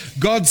Father,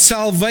 God's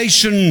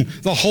salvation,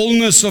 the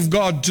wholeness of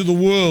God to the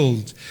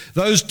world.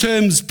 Those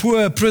terms,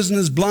 poor,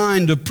 prisoners,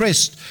 blind,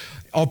 oppressed,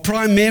 are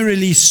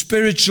primarily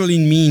spiritual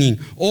in meaning,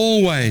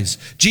 always.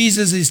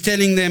 Jesus is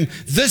telling them,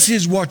 this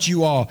is what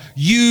you are.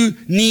 You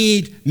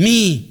need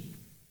me.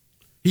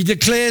 He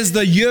declares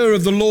the year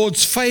of the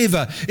Lord's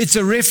favor. It's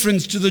a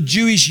reference to the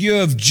Jewish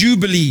year of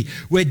Jubilee,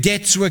 where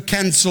debts were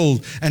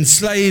cancelled and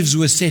slaves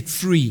were set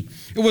free.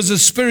 It was a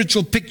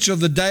spiritual picture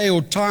of the day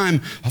or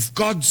time of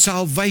God's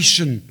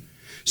salvation.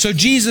 So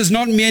Jesus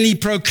not merely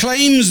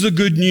proclaims the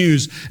good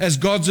news as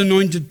God's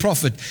anointed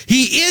prophet.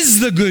 He is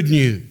the good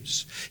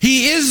news.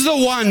 He is the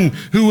one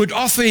who would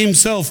offer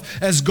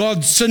himself as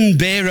God's sin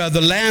bearer,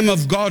 the Lamb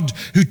of God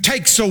who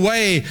takes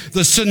away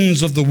the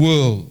sins of the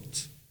world.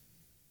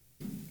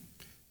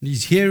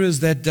 These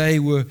hearers that day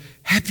were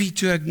happy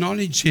to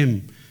acknowledge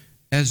him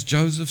as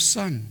Joseph's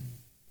son,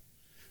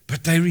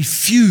 but they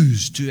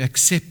refused to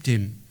accept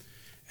him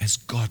as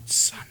God's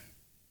son.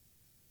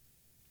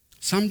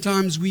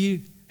 Sometimes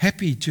we're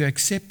happy to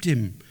accept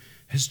him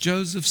as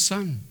Joseph's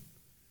son.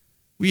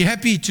 We're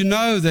happy to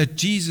know that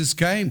Jesus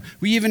came.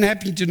 We're even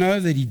happy to know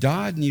that he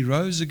died and he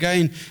rose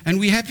again, and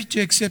we're happy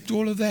to accept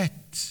all of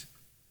that.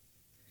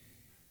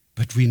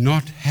 But we're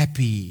not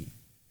happy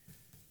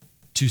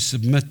to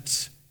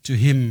submit to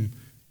him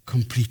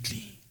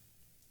completely.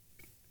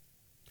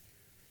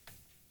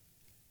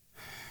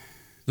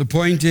 The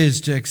point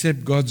is, to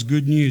accept God's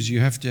good news, you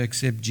have to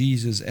accept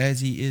Jesus as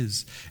he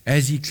is,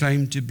 as he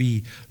claimed to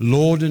be,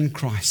 Lord and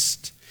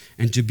Christ,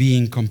 and to be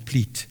in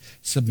complete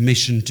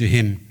submission to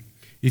him.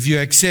 If you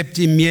accept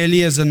him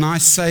merely as a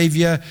nice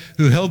Savior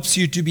who helps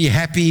you to be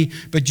happy,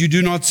 but you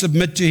do not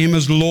submit to him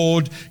as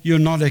Lord, you're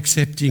not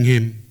accepting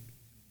him.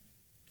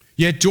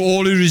 Yet to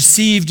all who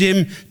received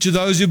him, to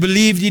those who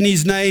believed in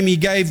his name, he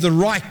gave the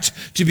right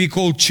to be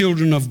called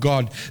children of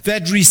God.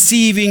 That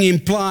receiving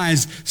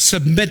implies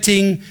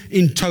submitting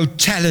in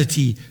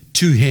totality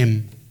to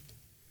him.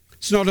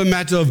 It's not a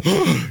matter of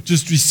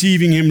just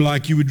receiving him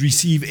like you would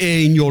receive air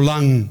in your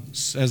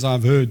lungs, as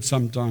I've heard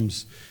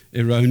sometimes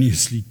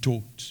erroneously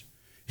taught.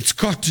 It's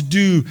got to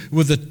do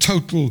with a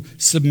total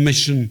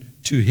submission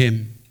to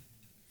him.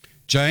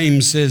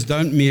 James says,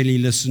 don't merely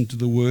listen to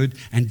the word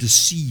and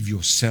deceive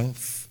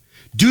yourself.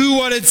 Do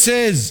what it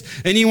says.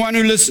 Anyone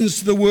who listens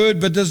to the word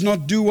but does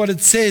not do what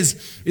it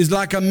says is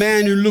like a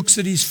man who looks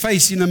at his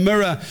face in a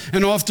mirror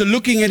and after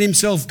looking at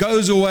himself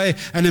goes away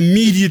and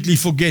immediately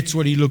forgets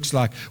what he looks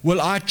like.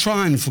 Well, I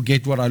try and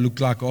forget what I look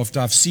like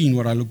after I've seen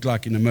what I look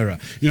like in a mirror.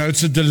 You know,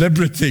 it's a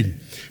deliberate thing.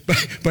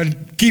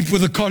 But keep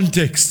with the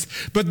context.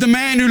 But the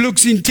man who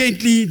looks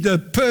intently, the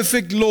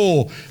perfect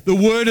law, the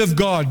word of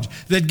God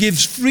that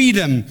gives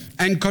freedom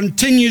and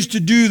continues to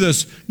do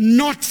this,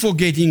 not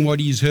forgetting what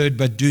he's heard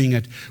but doing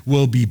it,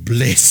 will be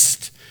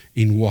blessed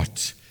in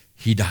what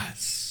he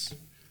does.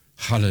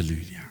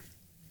 Hallelujah.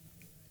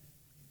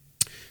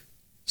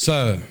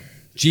 So,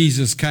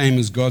 Jesus came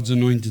as God's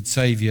anointed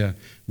Savior.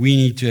 We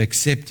need to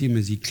accept him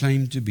as he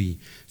claimed to be.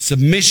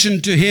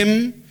 Submission to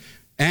him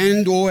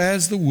and or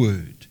as the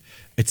word.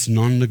 It's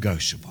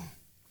non-negotiable.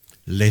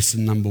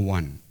 Lesson number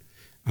 1.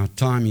 Our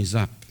time is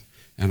up,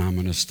 and I'm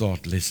going to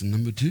start lesson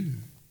number 2.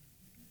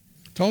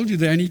 Told you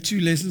there are only 2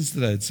 lessons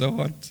today. It's so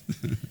hot.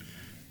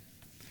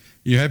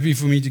 You happy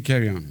for me to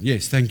carry on?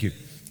 Yes, thank you.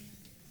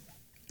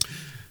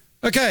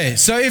 Okay,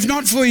 so if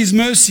not for his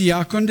mercy,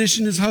 our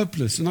condition is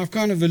hopeless. And I've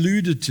kind of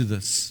alluded to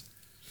this.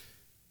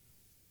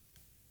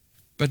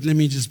 But let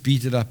me just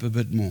beat it up a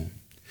bit more.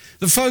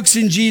 The folks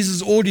in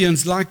Jesus'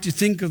 audience like to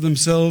think of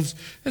themselves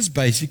as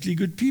basically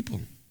good people.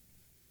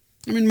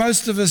 I mean,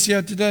 most of us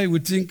here today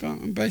would think, oh,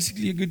 I'm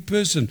basically a good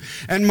person.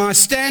 And my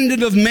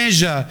standard of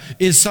measure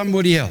is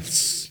somebody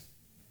else.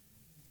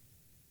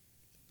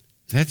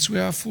 That's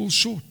where I fall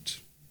short.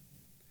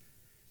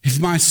 If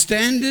my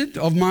standard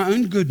of my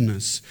own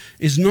goodness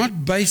is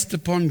not based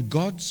upon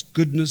God's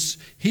goodness,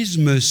 his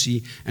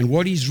mercy, and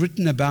what he's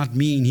written about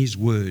me in his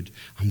word,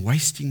 I'm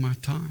wasting my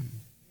time.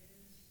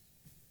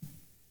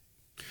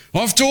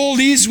 After all,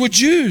 these were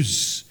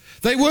Jews.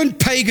 They weren't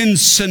pagan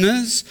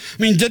sinners.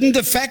 I mean, didn't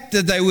the fact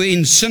that they were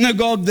in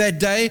synagogue that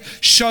day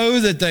show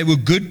that they were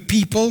good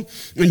people?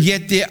 And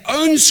yet their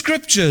own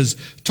scriptures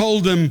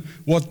told them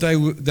what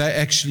they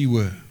actually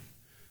were.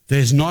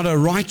 There's not a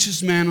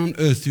righteous man on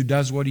earth who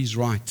does what is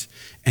right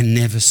and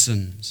never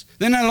sins.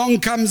 Then along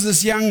comes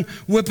this young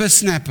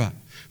whippersnapper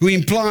who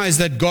implies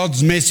that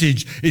God's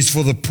message is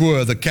for the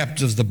poor, the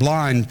captives, the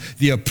blind,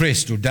 the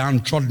oppressed or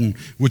downtrodden,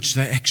 which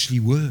they actually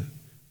were.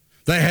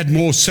 They had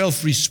more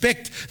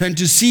self-respect than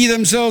to see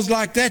themselves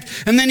like that.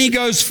 And then he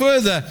goes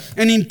further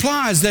and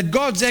implies that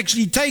God's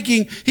actually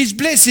taking his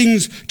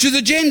blessings to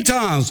the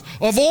Gentiles.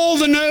 Of all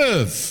the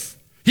nerve.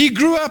 He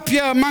grew up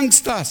here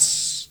amongst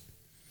us.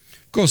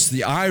 Of course,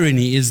 the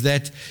irony is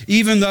that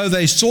even though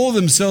they saw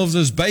themselves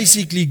as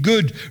basically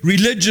good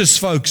religious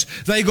folks,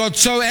 they got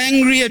so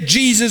angry at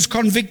Jesus'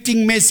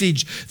 convicting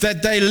message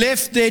that they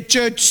left their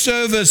church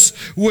service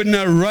in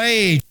a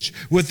rage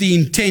with the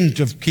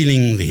intent of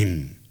killing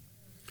him.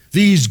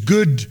 These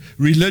good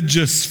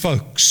religious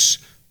folks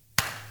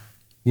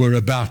were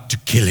about to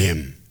kill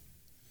him.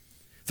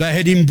 They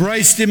had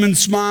embraced him and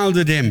smiled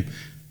at him,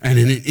 and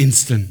in an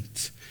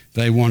instant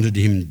they wanted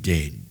him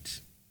dead.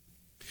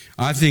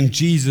 I think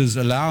Jesus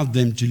allowed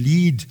them to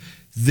lead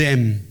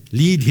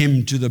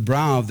him to the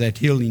brow of that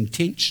hill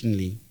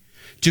intentionally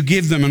to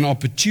give them an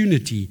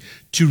opportunity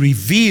to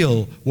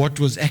reveal what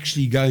was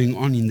actually going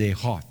on in their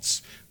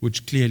hearts,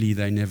 which clearly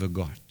they never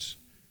got.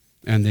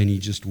 And then he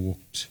just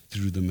walked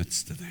through the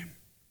midst of them.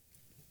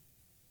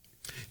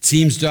 It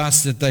seems to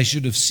us that they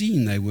should have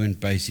seen they weren't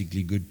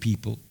basically good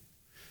people.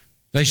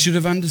 They should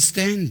have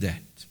understood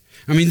that.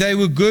 I mean, they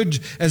were good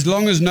as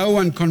long as no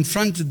one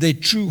confronted their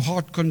true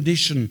heart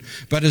condition.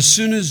 But as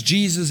soon as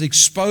Jesus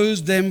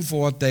exposed them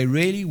for what they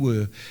really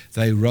were,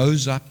 they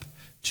rose up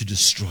to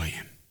destroy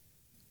him.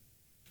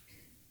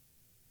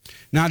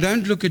 Now,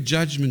 don't look at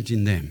judgment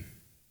in them.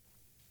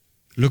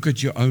 Look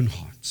at your own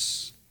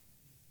hearts.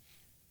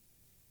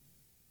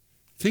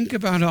 Think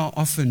about how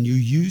often you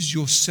use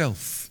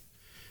yourself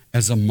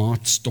as a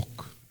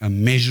maatstock, a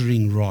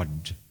measuring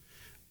rod,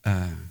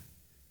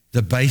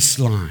 the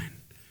baseline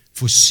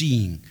for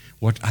seeing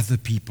what other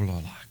people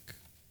are like.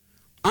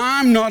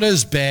 I'm not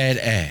as bad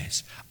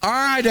as.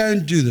 I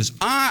don't do this.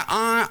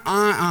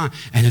 I.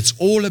 And it's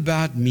all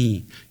about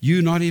me.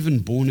 You're not even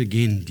born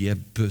again, dear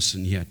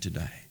person here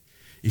today.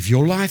 If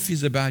your life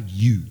is about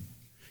you,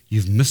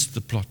 you've missed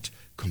the plot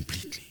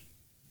completely.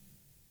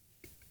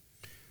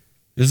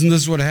 Isn't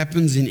this what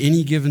happens in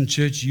any given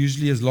church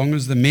usually? As long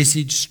as the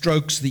message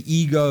strokes the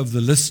ego of the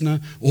listener,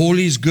 all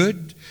is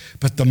good.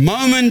 But the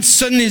moment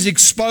sin is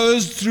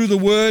exposed through the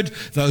word,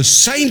 those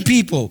same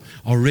people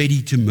are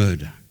ready to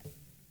murder.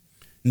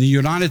 In the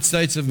United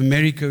States of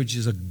America, which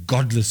is a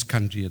godless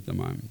country at the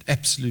moment,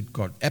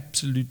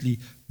 absolutely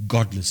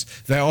godless.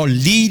 They are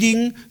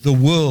leading the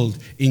world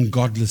in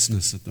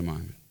godlessness at the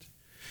moment.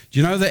 Do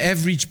you know the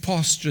average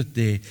pastorate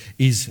there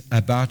is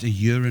about 1.5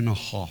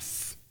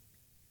 years?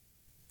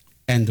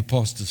 And the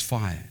pastor's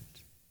fired.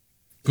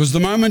 Because the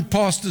moment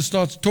pastor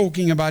starts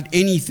talking about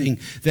anything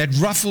that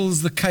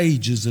ruffles the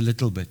cages a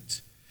little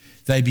bit,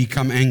 they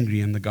become angry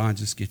and the guy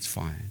just gets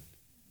fired.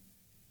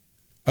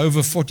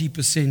 Over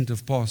 40%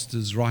 of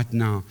pastors right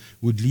now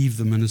would leave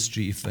the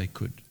ministry if they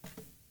could.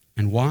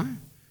 And why?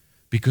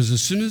 Because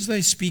as soon as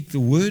they speak the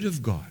word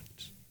of God,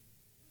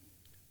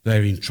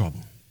 they're in trouble.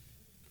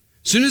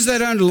 As soon as they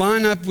don't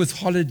line up with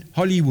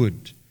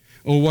Hollywood,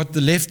 or what the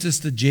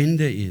leftist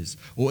agenda is,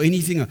 or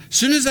anything else. As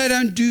soon as they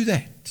don't do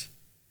that,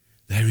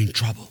 they're in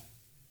trouble.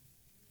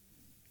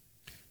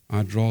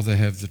 I'd rather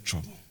have the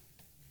trouble.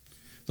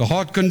 The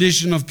heart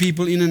condition of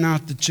people in and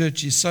out the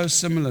church is so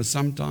similar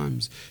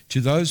sometimes to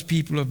those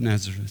people of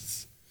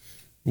Nazareth.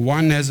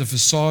 One has a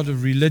facade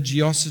of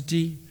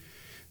religiosity.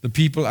 The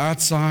people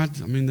outside,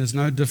 there's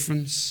no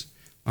difference.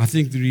 I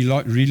think the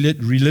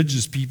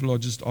religious people are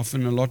just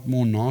often a lot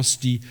more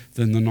nasty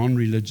than the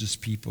non-religious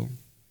people.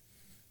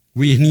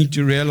 We need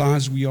to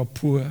realize we are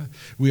poor,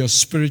 we are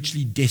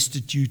spiritually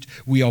destitute,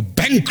 we are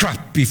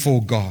bankrupt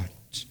before God.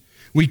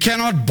 We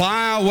cannot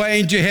buy our way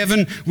into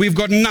heaven. We've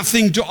got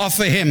nothing to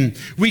offer him.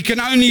 We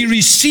can only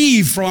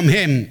receive from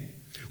him.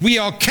 We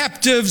are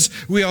captives.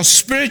 We are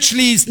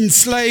spiritually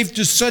enslaved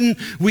to sin.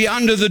 We are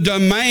under the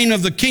domain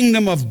of the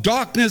kingdom of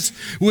darkness.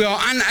 We are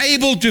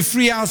unable to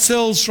free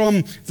ourselves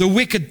from the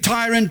wicked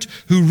tyrant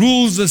who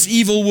rules this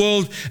evil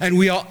world. And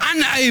we are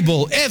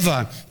unable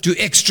ever to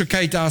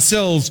extricate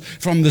ourselves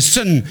from the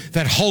sin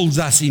that holds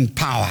us in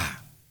power.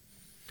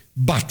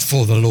 But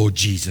for the Lord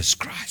Jesus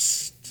Christ.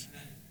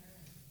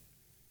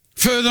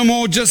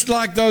 Furthermore, just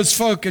like those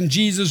folk and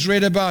Jesus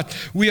read about,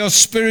 we are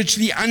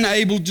spiritually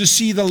unable to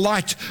see the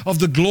light of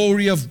the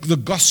glory of the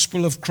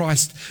gospel of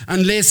Christ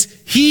unless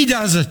he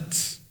does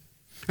it,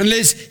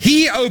 unless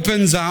he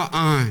opens our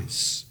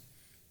eyes.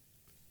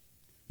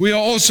 We are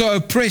also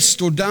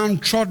oppressed or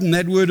downtrodden.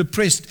 That word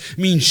oppressed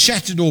means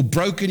shattered or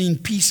broken in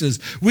pieces.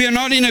 We are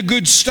not in a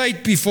good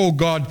state before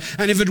God,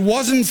 and if it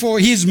wasn't for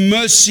his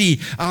mercy,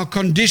 our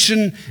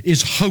condition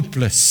is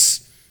hopeless.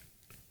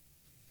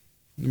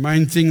 The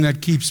main thing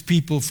that keeps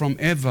people from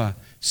ever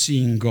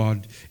seeing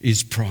God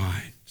is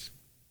pride.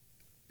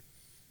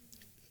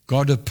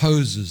 God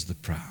opposes the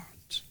proud.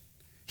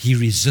 He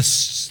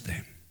resists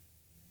them.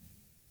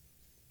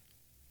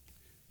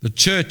 The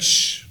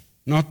church,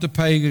 not the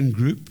pagan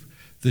group,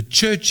 the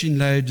church in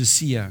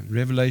Laodicea,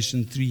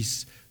 Revelation 3,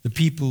 the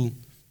people,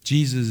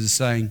 Jesus is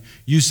saying,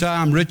 you say,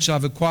 I'm rich,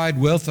 I've acquired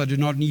wealth, I do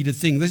not need a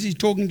thing. This is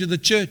talking to the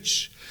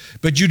church.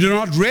 But you do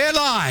not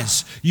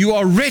realize you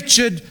are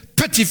wretched,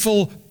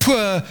 pitiful,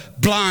 poor,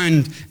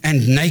 blind,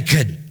 and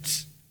naked.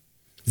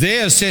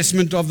 Their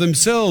assessment of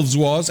themselves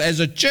was, as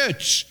a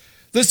church,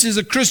 this is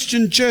a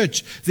Christian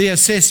church, their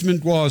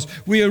assessment was,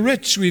 we are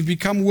rich, we've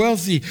become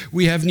wealthy,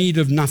 we have need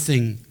of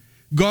nothing.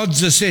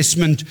 God's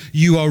assessment,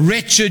 you are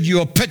wretched, you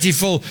are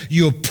pitiful,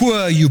 you are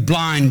poor, you are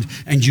blind,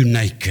 and you are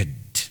naked.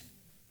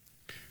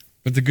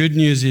 But the good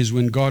news is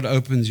when God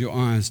opens your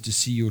eyes to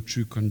see your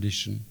true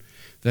condition,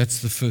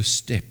 that's the first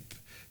step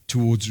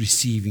towards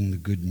receiving the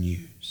good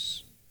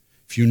news.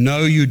 If you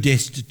know you're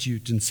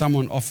destitute and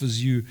someone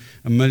offers you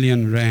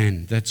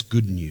R1,000,000, that's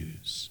good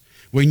news.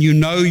 When you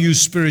know you're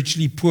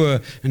spiritually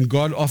poor and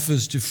God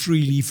offers to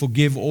freely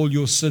forgive all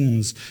your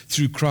sins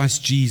through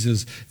Christ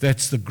Jesus,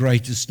 that's the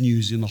greatest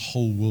news in the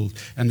whole world.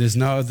 And there's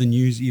no other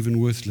news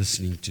even worth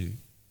listening to.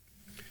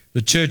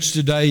 The church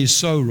today is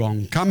so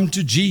wrong. Come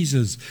to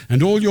Jesus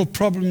and all your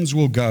problems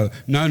will go.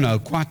 No,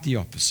 quite the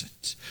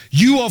opposite.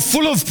 You are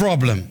full of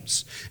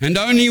problems, and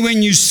only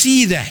when you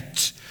see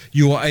that,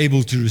 you are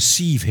able to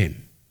receive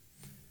him,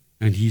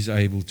 and he's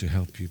able to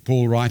help you.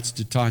 Paul writes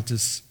to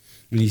Titus,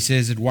 and he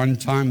says, at one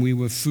time we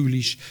were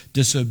foolish,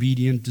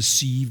 disobedient,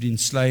 deceived,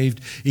 enslaved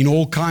in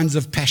all kinds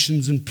of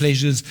passions and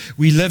pleasures.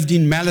 We lived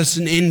in malice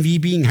and envy,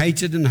 being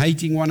hated and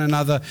hating one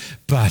another.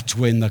 But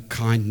when the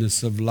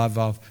kindness of love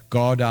of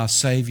God our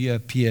Savior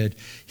appeared,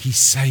 he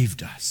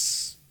saved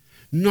us,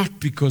 not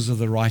because of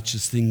the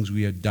righteous things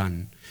we had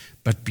done,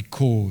 but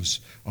because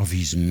of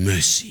his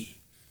mercy,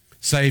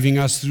 saving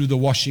us through the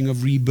washing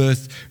of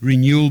rebirth,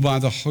 renewal by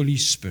the Holy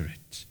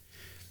Spirit,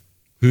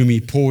 whom he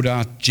poured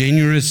out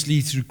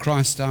generously through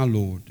Christ our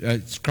Lord,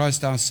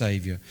 Christ our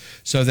Savior,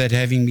 so that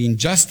having been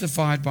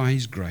justified by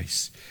his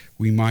grace,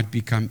 we might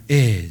become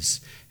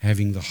heirs,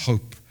 having the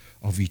hope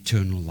of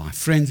eternal life.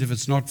 Friends, if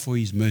it's not for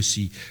his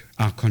mercy,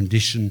 our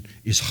condition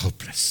is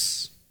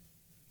hopeless.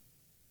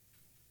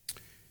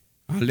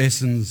 Our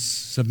lessons: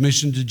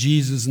 submission to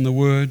Jesus and the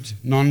Word,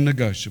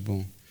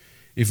 non-negotiable.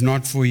 If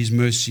not for his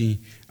mercy,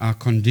 our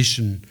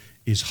condition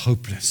is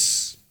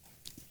hopeless.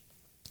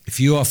 If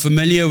you are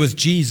familiar with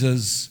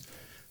Jesus,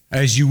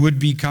 as you would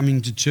be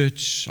coming to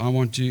church, I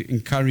want to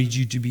encourage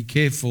you to be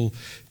careful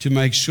to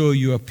make sure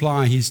you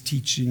apply his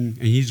teaching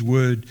and his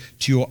word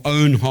to your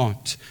own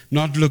heart,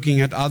 not looking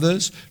at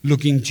others,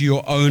 looking to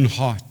your own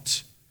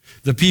heart.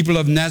 The people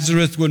of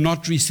Nazareth were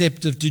not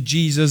receptive to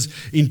Jesus,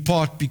 in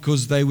part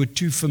because they were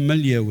too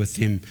familiar with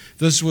him.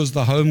 This was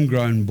the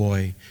homegrown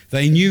boy.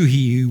 They knew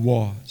he who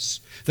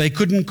was. They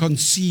couldn't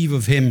conceive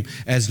of him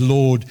as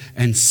Lord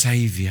and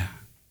Savior.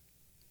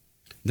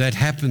 That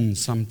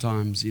happens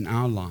sometimes in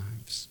our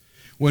lives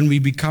when we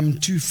become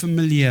too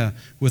familiar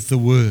with the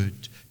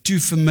Word, too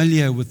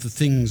familiar with the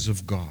things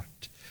of God.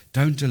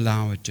 Don't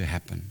allow it to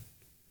happen.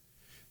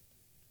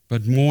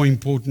 But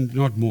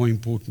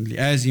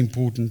as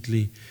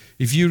importantly,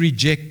 if you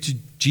reject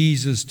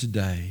Jesus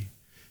today,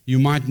 you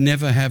might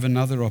never have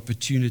another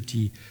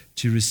opportunity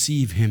to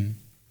receive him.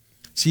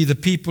 See, the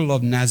people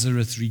of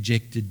Nazareth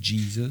rejected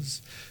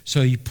Jesus,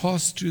 so he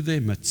passed through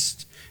their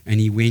midst and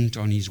he went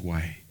on his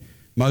way.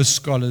 Most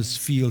scholars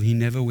feel he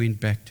never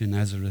went back to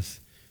Nazareth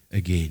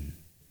again.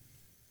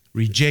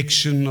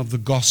 Rejection of the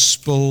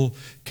gospel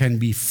can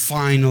be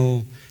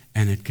final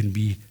and it can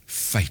be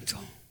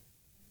fatal.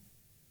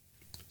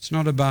 It's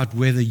not about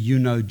whether you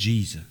know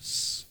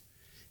Jesus.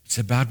 It's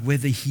about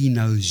whether he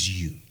knows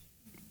you.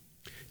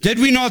 Did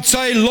we not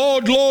say,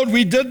 Lord, Lord,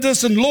 we did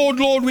this, and Lord,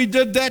 Lord, we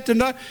did that and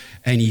that?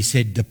 And he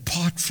said,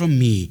 depart from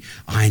me,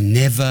 I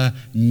never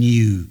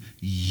knew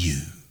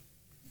you.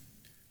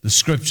 The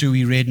scripture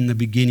we read in the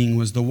beginning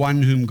was the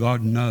one whom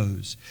God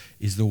knows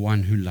is the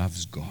one who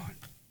loves God.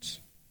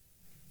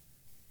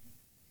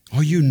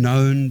 Are you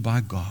known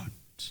by God?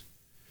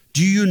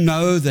 Do you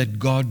know that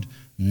God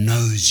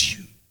knows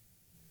you?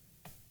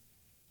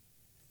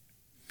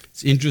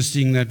 It's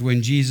interesting that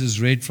when Jesus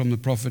read from the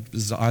prophet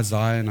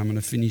Isaiah, and I'm going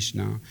to finish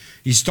now,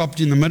 he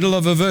stopped in the middle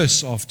of a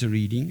verse after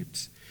reading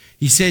it.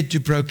 He said to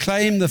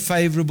proclaim the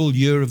favorable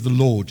year of the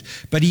Lord,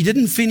 but he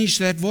didn't finish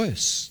that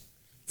verse.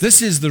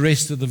 This is the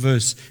rest of the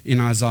verse in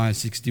Isaiah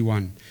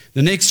 61.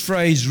 The next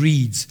phrase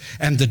reads,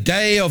 and the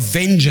day of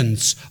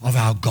vengeance of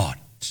our God.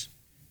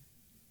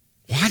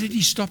 Why did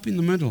he stop in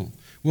the middle?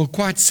 Well,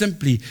 quite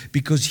simply,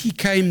 because he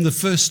came the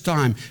first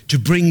time to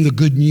bring the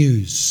good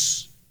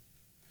news.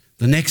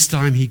 The next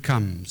time he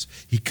comes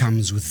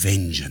with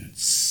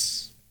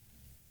vengeance.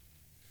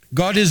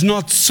 God is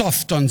not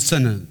soft on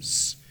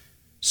sinners.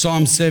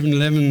 Psalm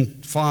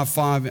 7:11,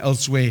 5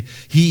 elsewhere,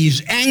 he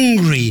is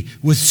angry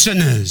with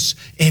sinners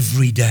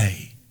every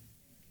day.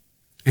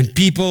 And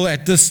people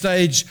at this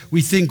stage,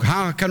 we think,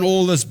 how can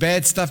all this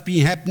bad stuff be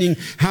happening?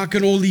 How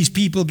can all these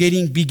people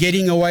be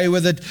getting away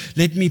with it?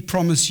 Let me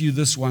promise you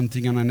this one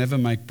thing, and I never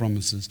make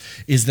promises,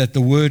 is that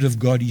the word of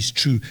God is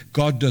true.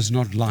 God does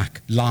not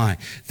lie.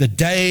 The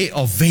day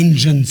of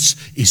vengeance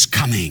is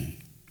coming.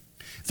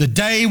 The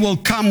day will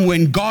come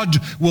when God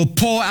will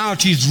pour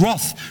out his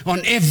wrath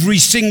on every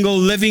single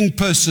living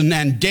person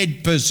and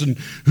dead person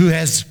who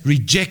has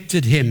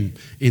rejected him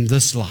in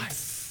this life.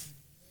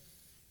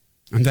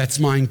 And that's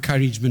my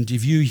encouragement.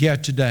 If you're here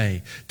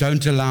today,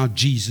 don't allow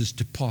Jesus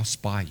to pass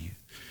by you.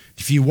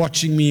 If you're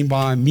watching me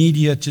by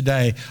media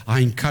today, I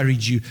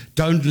encourage you,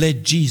 don't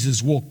let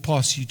Jesus walk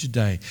past you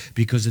today,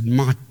 because it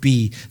might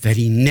be that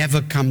he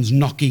never comes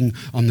knocking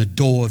on the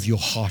door of your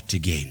heart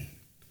again.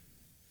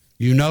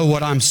 You know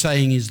what I'm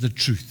saying is the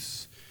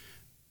truth.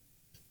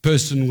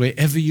 Person,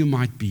 wherever you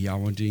might be, I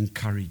want to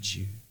encourage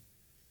you.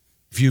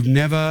 If you've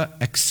never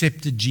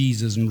accepted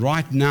Jesus, and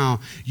right now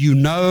you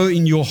know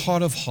in your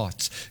heart of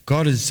hearts,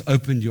 God has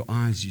opened your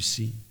eyes, you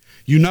see.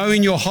 You know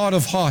in your heart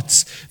of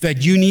hearts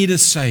that you need a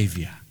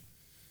Savior.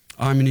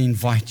 I'm going to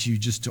invite you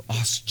just to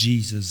ask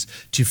Jesus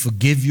to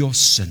forgive your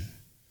sin.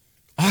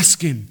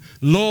 Ask him,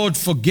 Lord,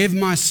 forgive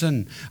my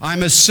sin.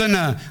 I'm a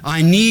sinner.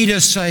 I need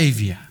a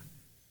Savior.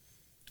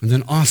 And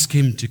then ask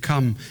him to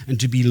come and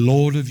to be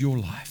Lord of your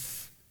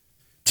life.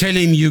 Tell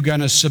him you're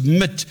going to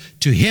submit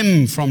to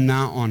him from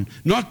now on.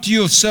 Not to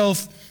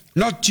yourself,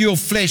 not to your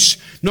flesh,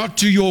 not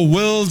to your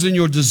wills and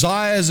your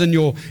desires and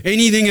your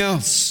anything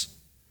else,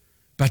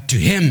 but to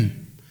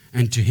him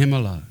and to him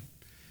alone.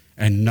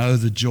 And know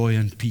the joy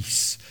and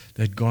peace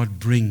that God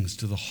brings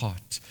to the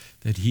heart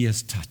that he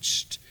has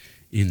touched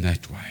in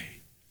that way.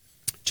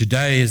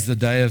 Today is the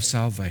day of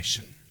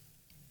salvation.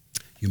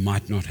 You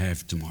might not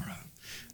have tomorrow.